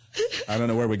don't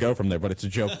know where we go from there, but it's a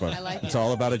joke book. I like it's it.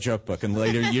 all about a joke book. In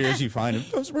later years, you find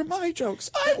those were my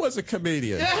jokes. I was a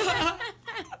comedian.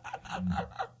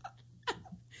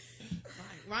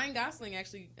 Ryan Gosling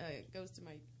actually goes to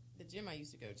the gym I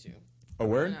used to go to. A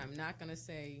word? And I'm not gonna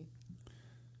say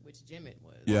which gym it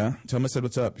was. Yeah, Thomas said,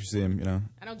 "What's up?" You see him, you know.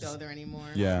 I don't go there anymore.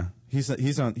 Yeah, he's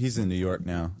in New York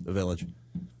now, the Village.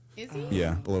 Is he?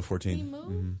 Yeah, below 14. He moved.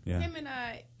 Mm-hmm. Yeah. Him and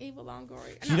Eva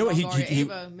Longoria. You know what?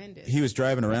 Eva Mendes. He was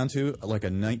driving around to like a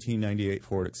 1998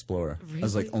 Ford Explorer. I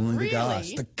was like, only the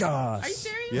gosh, the gosh. Are you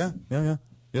serious?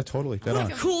 Yeah, totally. Dead on.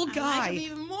 Cool guy. I like him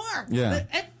even more. Yeah.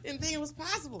 I didn't think it was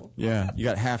possible. Yeah, you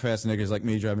got half-ass niggas like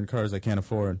me driving cars I can't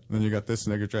afford. And then you got this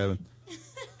nigga driving.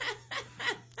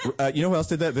 You know who else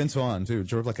did that? Vince Vaughn, too.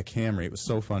 Drove like a Camry. It was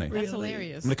so funny. That's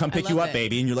hilarious. I'm going to come pick you up,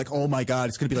 baby. And you're like, oh, my God,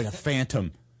 it's going to be like a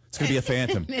Phantom. It's going to be a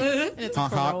Phantom. It's a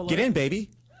Corolla. Get in, baby.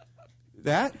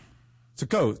 That? It's a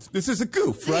ghost. This is a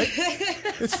goof, right?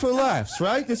 It's for laughs,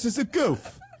 right? This is a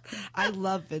goof. I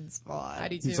love Vince Vaughn. I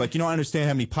do too. He's like, you don't understand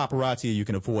how many paparazzi you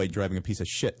can avoid driving a piece of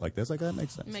shit like this. Like, that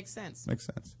makes sense. Makes sense. Makes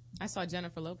sense. I saw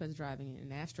Jennifer Lopez driving in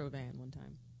an Astro van one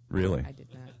time. Really? I did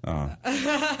not.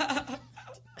 Oh.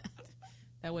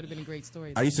 That would have been a great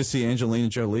story. I used to see Angelina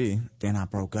Jolie. Then I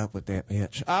broke up with that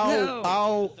bitch.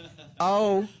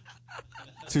 Oh.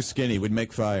 Too skinny. Would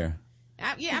make fire.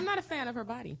 I'm not a fan of her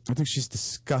body. I think she's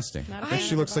disgusting. Not a I fan think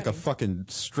she of looks her like a body. fucking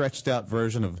stretched out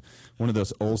version of one of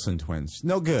those Olsen twins.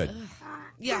 No good.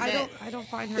 Yeah, I don't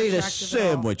find her Eat a attractive at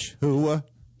all. sandwich. Who?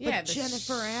 Yeah, But the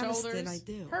Jennifer Aniston, shoulders. I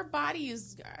do. Her body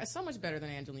is so much better than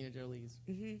Angelina Jolie's.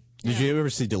 Mm-hmm. Did you ever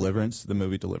see Deliverance, the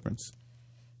movie Deliverance?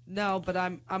 No, but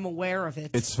I'm aware of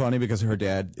it. It's funny because her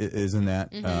dad is in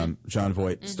that. Mhm. John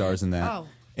Voight stars in that. Oh.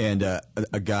 And a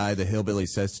guy, the hillbilly,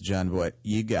 says to John Voight,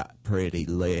 "You got pretty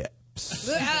lips."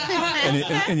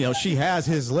 and you know, she has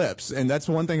his lips, and that's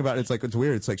one thing about it. It's like, it's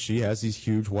weird. It's like she has these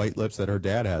huge white lips that her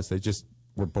dad has. They just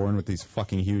were born with these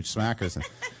fucking huge smackers. And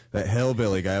that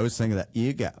hillbilly guy, I was thinking that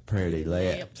you got pretty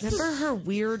lips. Remember her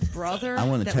weird brother? I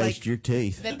want to that, taste like, your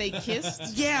teeth. That they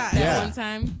kissed. Yeah. That one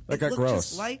time. That got looked gross.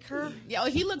 Just like her. Yeah,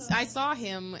 he looks. I saw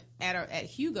him at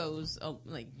Hugo's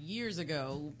like years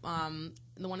ago.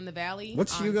 The one in the valley.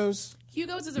 What's Hugo's?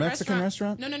 Hugo's is a Mexican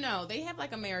restaurant? No. They have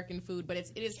like American food, but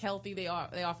it is healthy. They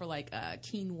offer like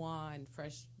quinoa and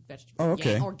fresh vegetables. Oh,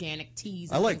 okay. Organic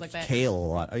teas. I And like things like that. kale a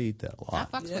lot. I eat that a I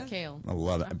lot. fucks with kale. I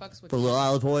love it. I fucks with Put a little kale.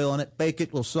 olive oil on it, bake it,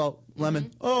 a little salt,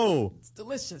 lemon. Oh. It's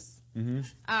delicious. Mm-hmm.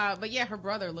 But yeah, her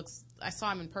brother looks. I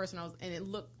saw him in person. And it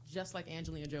looked just like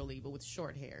Angelina Jolie, but with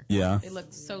short hair. Yeah. It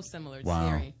looked so similar. It's Wow.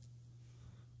 scary.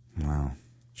 Wow.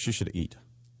 She should eat.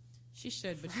 She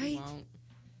should, but she won't.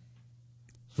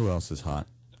 Who else is hot?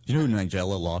 Do you know who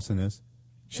Nigella Lawson is?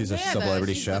 She's a Yeah,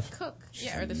 celebrity she's chef. The cook. She's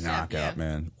Yeah, or the a chef. knockout, Yeah.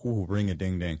 man. Ooh, ring a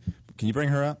ding ding. Can you bring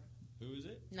her up? Who is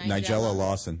it? Nigella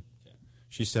Lawson.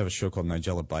 She used to have a show called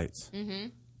Nigella Bites. Mm-hmm.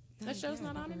 That show's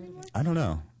not on anymore? I don't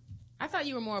know. I thought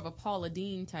you were more of a Paula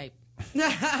Dean type.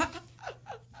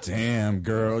 Damn,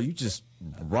 girl, you just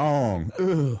wrong.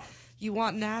 Ugh. You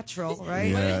want natural,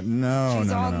 right? Yeah, no,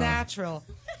 She's no, all no. natural.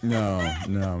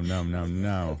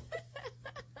 No.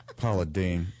 Paula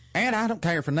Dean. And I don't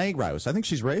care for Negroes. I think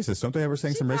she's racist. Don't they ever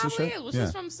sing some racist Probably shit? is.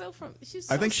 Well, she's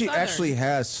I think she Southern. actually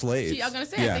has slaves. I was gonna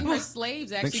say, Yeah. I think her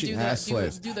slaves I think actually she has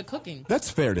slaves. do the cooking. That's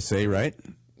fair to say, right?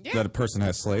 Yeah. That a person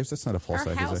has slaves. That's not a false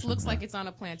Her accusation. house looks like it's on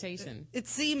a plantation. It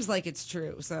seems like it's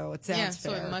true, so it sounds Yeah,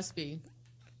 so fair. it must be.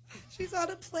 She's on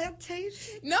a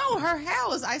plantation. No, her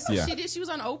house. I saw Yeah. she was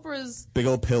on Oprah's. Big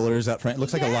old pillars out front. It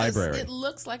looks like a Yes, library. It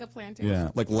looks like a plantation. Yeah,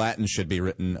 like Latin should be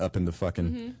written up in the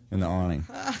fucking in the awning.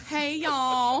 Hey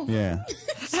y'all. Yeah.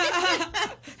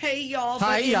 Hey y'all.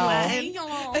 Hi, but in y'all. Latin. Hey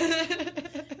y'all.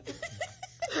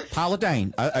 Paula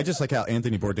Dane. I just like how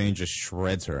Anthony Bourdain just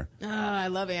shreds her Oh, I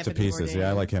love to Anthony pieces. Bourdain. Yeah,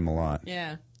 I like him a lot.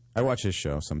 Yeah. I watch his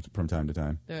show from time to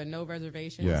time. The No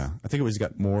Reservations. Yeah, I think it was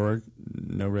got more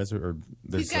no reserve or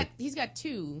there's He's got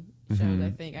two Mhm. shows, I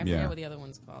think. I Yeah. forget what the other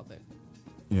one's called. But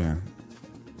yeah.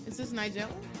 is this Nigella?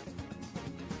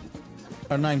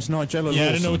 Her name's Nigella Yeah, I didn't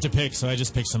Lawson. know what to pick, so I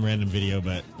just picked some random video.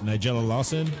 But Nigella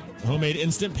Lawson, homemade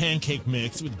instant pancake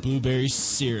mix with blueberry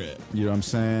syrup. You know what I'm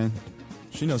saying?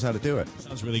 She knows how to do it.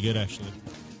 Sounds really good, actually.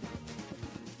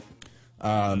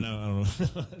 I don't know.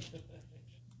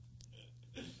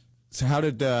 So how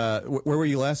did where were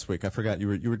you last week? I forgot. You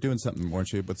were doing something,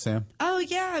 weren't you, with Sam? Oh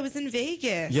yeah, I was in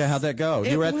Vegas. Yeah, how'd that go?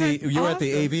 It You were at the went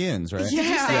Avians, right? Yeah. Did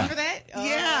you stay for that? Oh,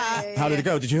 Yeah. How did it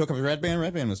go? Did you hook up with Red Band?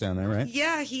 Red Band was down there, right?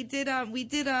 Yeah, he did. We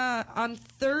did on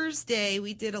Thursday.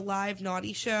 We did a live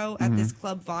naughty show at Mhm. this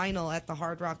Club Vinyl at the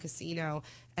Hard Rock Casino,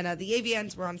 And the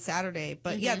AVNs were on Saturday.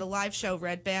 But yeah, the live show,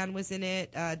 Red Band was in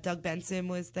it. Doug Benson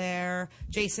was there.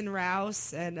 Jason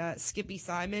Rouse and Skippy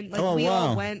Simon. Like, we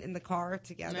all went in the car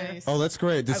together. Nice. Oh, that's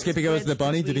great. Did Skippy go as the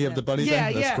bunny? Did he have the bunny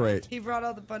thing? That's great. He brought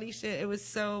all the bunny shit. It was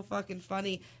so fucking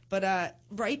funny. But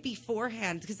right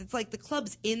beforehand, because it's like the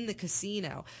club's in the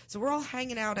casino. So we're all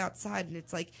hanging out outside, and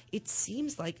it's like, it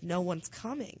seems like no one's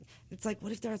coming. It's like,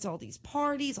 what if there's all these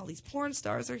parties, all these porn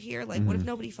stars are here? Like, what if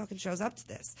nobody fucking shows up to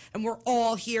this? And we're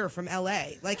all here from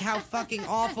L.A. Like, how fucking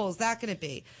awful is that going to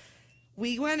be?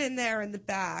 We went in there in the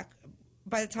back.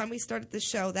 By the time we started the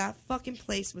show, that fucking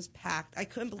place was packed. I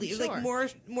couldn't believe it. Like,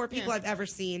 more people I've ever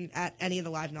seen at any of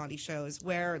the Live Naughty shows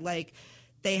where, like,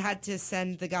 they had to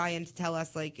send the guy in to tell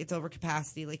us, like, it's over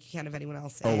capacity, like, you can't have anyone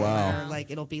else in. Oh, wow. Or, like,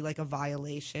 it'll be, like, a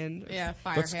violation. Yeah,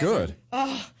 fire That's hazard. good.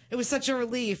 Oh, it was such a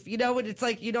relief. You know, it's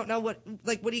like, you don't know what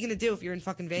are you going to do if you're in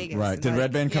fucking Vegas? Right. And Did like,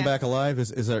 Red Band come back alive?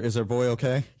 Is our boy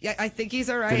okay? Yeah, I think he's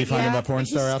all right. Did he find him a porn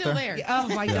star out still there? there. Oh,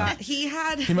 my God.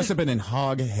 He must have been in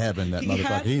hog heaven, that motherfucker.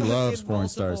 had He loves fucking porn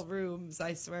multiple stars. rooms,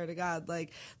 I swear to God.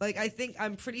 Like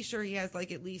I'm pretty sure he has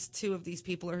like at least 2 of these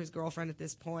people are his girlfriend at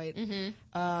this point.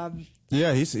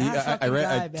 Yeah, I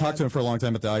guy, talked to him for a long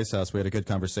time at the Ice House. We had a good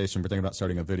conversation. We're thinking about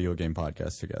starting a video game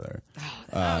podcast together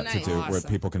nice. to do where Awesome.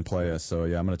 people can play us. So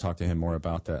yeah, I'm going to talk to him more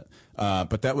about that.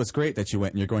 But that was great that you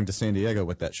went, and you're going to San Diego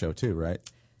with that show too, right?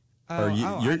 Renee's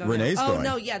know. going. Oh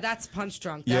no, yeah, that's Punch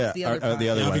Drunk. That's the other part. the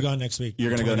other I'll one. be gone next week. You're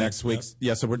going to go next week. Yep.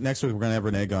 Yeah, so next week we're going to have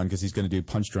Renee gone because he's going to do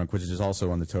Punch Drunk, which is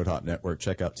also on the Toad Hop Network.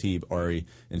 Check out Teeb, Ari,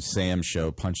 and Sam's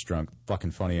show, Punch Drunk.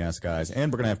 Fucking funny ass guys.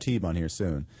 And we're going to have Teeb on here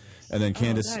soon. And then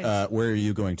Candace, nice. where are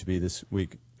you going to be this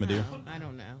week, my dear? I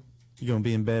don't know. You going to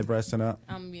be in bed resting up?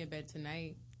 I'm gonna be in bed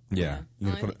tonight. Yeah. You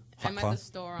gonna put a hot I'm at cloth? the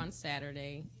store on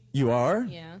Saturday. You are?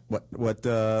 Yeah. What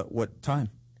time?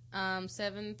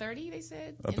 7:30 they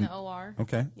said Up in the OR.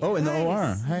 Okay. Yeah. Oh, in the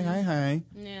OR. Hi.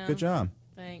 Yeah. Good job.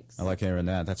 Thanks. I like hearing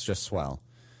that. That's just swell.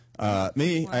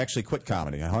 Me, I actually quit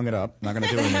comedy. I hung it up. Not going to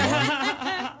do it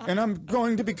anymore. And I'm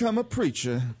going to become a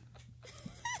preacher.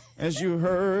 As you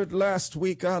heard last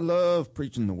week, I love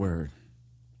preaching the word.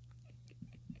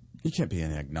 You can't be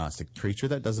an agnostic preacher.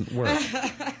 That doesn't work.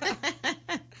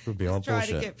 It would be all Try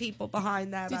bullshit. to get people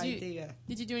behind that idea.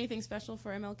 Did you do anything special for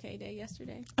MLK Day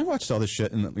yesterday? I watched all this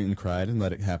shit and cried and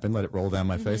let it happen, let it roll down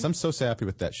my face. I'm so happy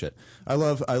with that shit. I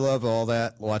love all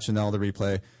that, watching all the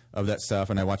replay of that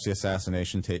stuff, and I watched the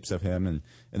assassination tapes of him and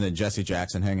then Jesse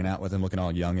Jackson hanging out with him looking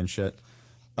all young and shit.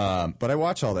 But I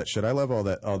watch all that shit. I love all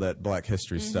that Black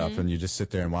History stuff, and you just sit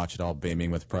there and watch it all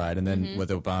beaming with pride. And then with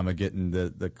Obama getting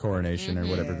the coronation or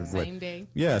whatever. Yeah. Same day.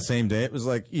 Yeah, same day. It was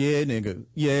like, yeah, nigga.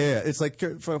 Yeah. It's like,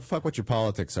 fuck what your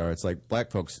politics are. It's like, black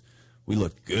folks, we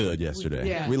looked good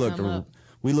yesterday. We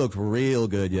looked real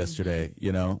good yesterday.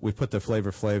 You know, we put the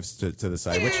Flavor Flavs to the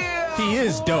side, which he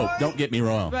is dope. Don't get me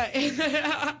wrong. Right.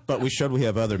 But we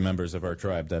have other members of our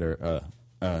tribe that are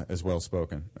as well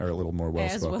spoken, or a little more well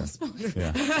spoken.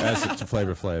 Yeah, as to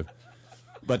Flavor Flav.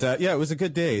 But yeah, it was a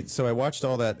good day. So I watched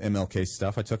all that MLK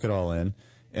stuff. I took it all in,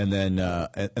 and then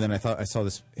I thought I saw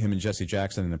him and Jesse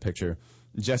Jackson in a picture.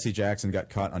 Jesse Jackson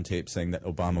got caught on tape saying that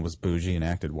Obama was bougie and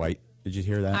acted white. Did you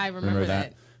hear that? I remember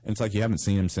that. And it's like you haven't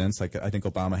seen him since. Like I think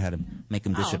Obama had him make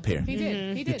him disappear. He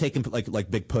did. He You did. take him like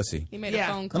big pussy. He made a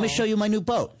phone call. Let me show you my new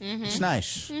boat. It's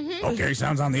nice. Okay,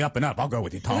 sounds on the up and up. I'll go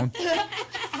with you, Tone.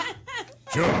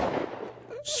 Sure.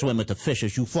 Swim with the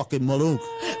fishes, you fucking malook.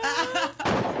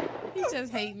 He's just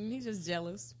hating. He's just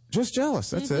jealous. Just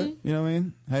jealous. That's it. You know what I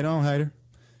mean? Hate on, hater.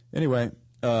 Anyway,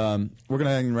 we're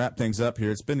going to wrap things up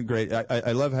here. It's been great.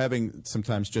 I love having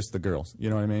sometimes just the girls. You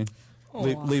know what I mean?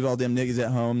 Leave all them niggas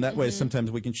at home. That way,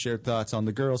 sometimes we can share thoughts on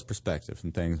the girls' perspective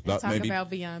and things. About Talk maybe about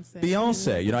Beyonce.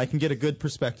 Beyonce. You know, I can get a good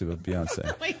perspective of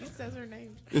Beyonce. Wait, he says her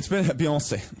name. It's been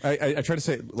Beyonce. I try to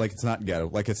say it like it's not ghetto.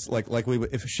 Like it's like we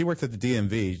would, if she worked at the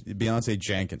DMV, Beyonce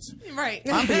Jenkins. Right.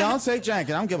 I'm Beyonce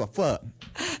Jenkins. I don't give a fuck.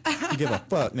 I give a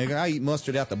fuck, nigga. I eat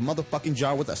mustard out the motherfucking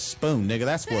jar with a spoon, nigga.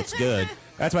 That's what's good.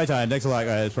 That's my time. Thanks a lot,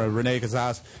 guys. For Renee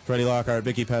Casas, Freddie Lockhart,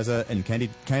 Vicky Pezza, and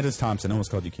Candace Thompson. I almost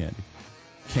called you Candy.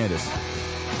 Candace.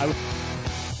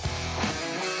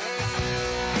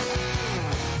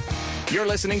 You're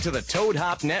listening to the Toad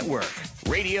Hop Network,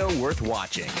 radio worth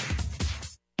watching.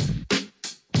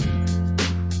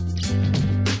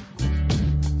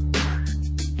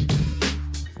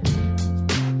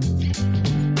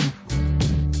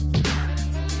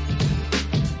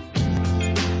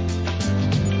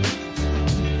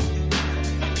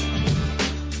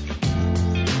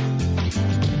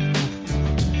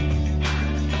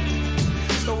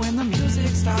 So when the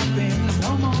music's stopping, there's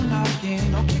no more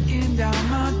knocking or kicking down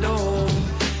my door.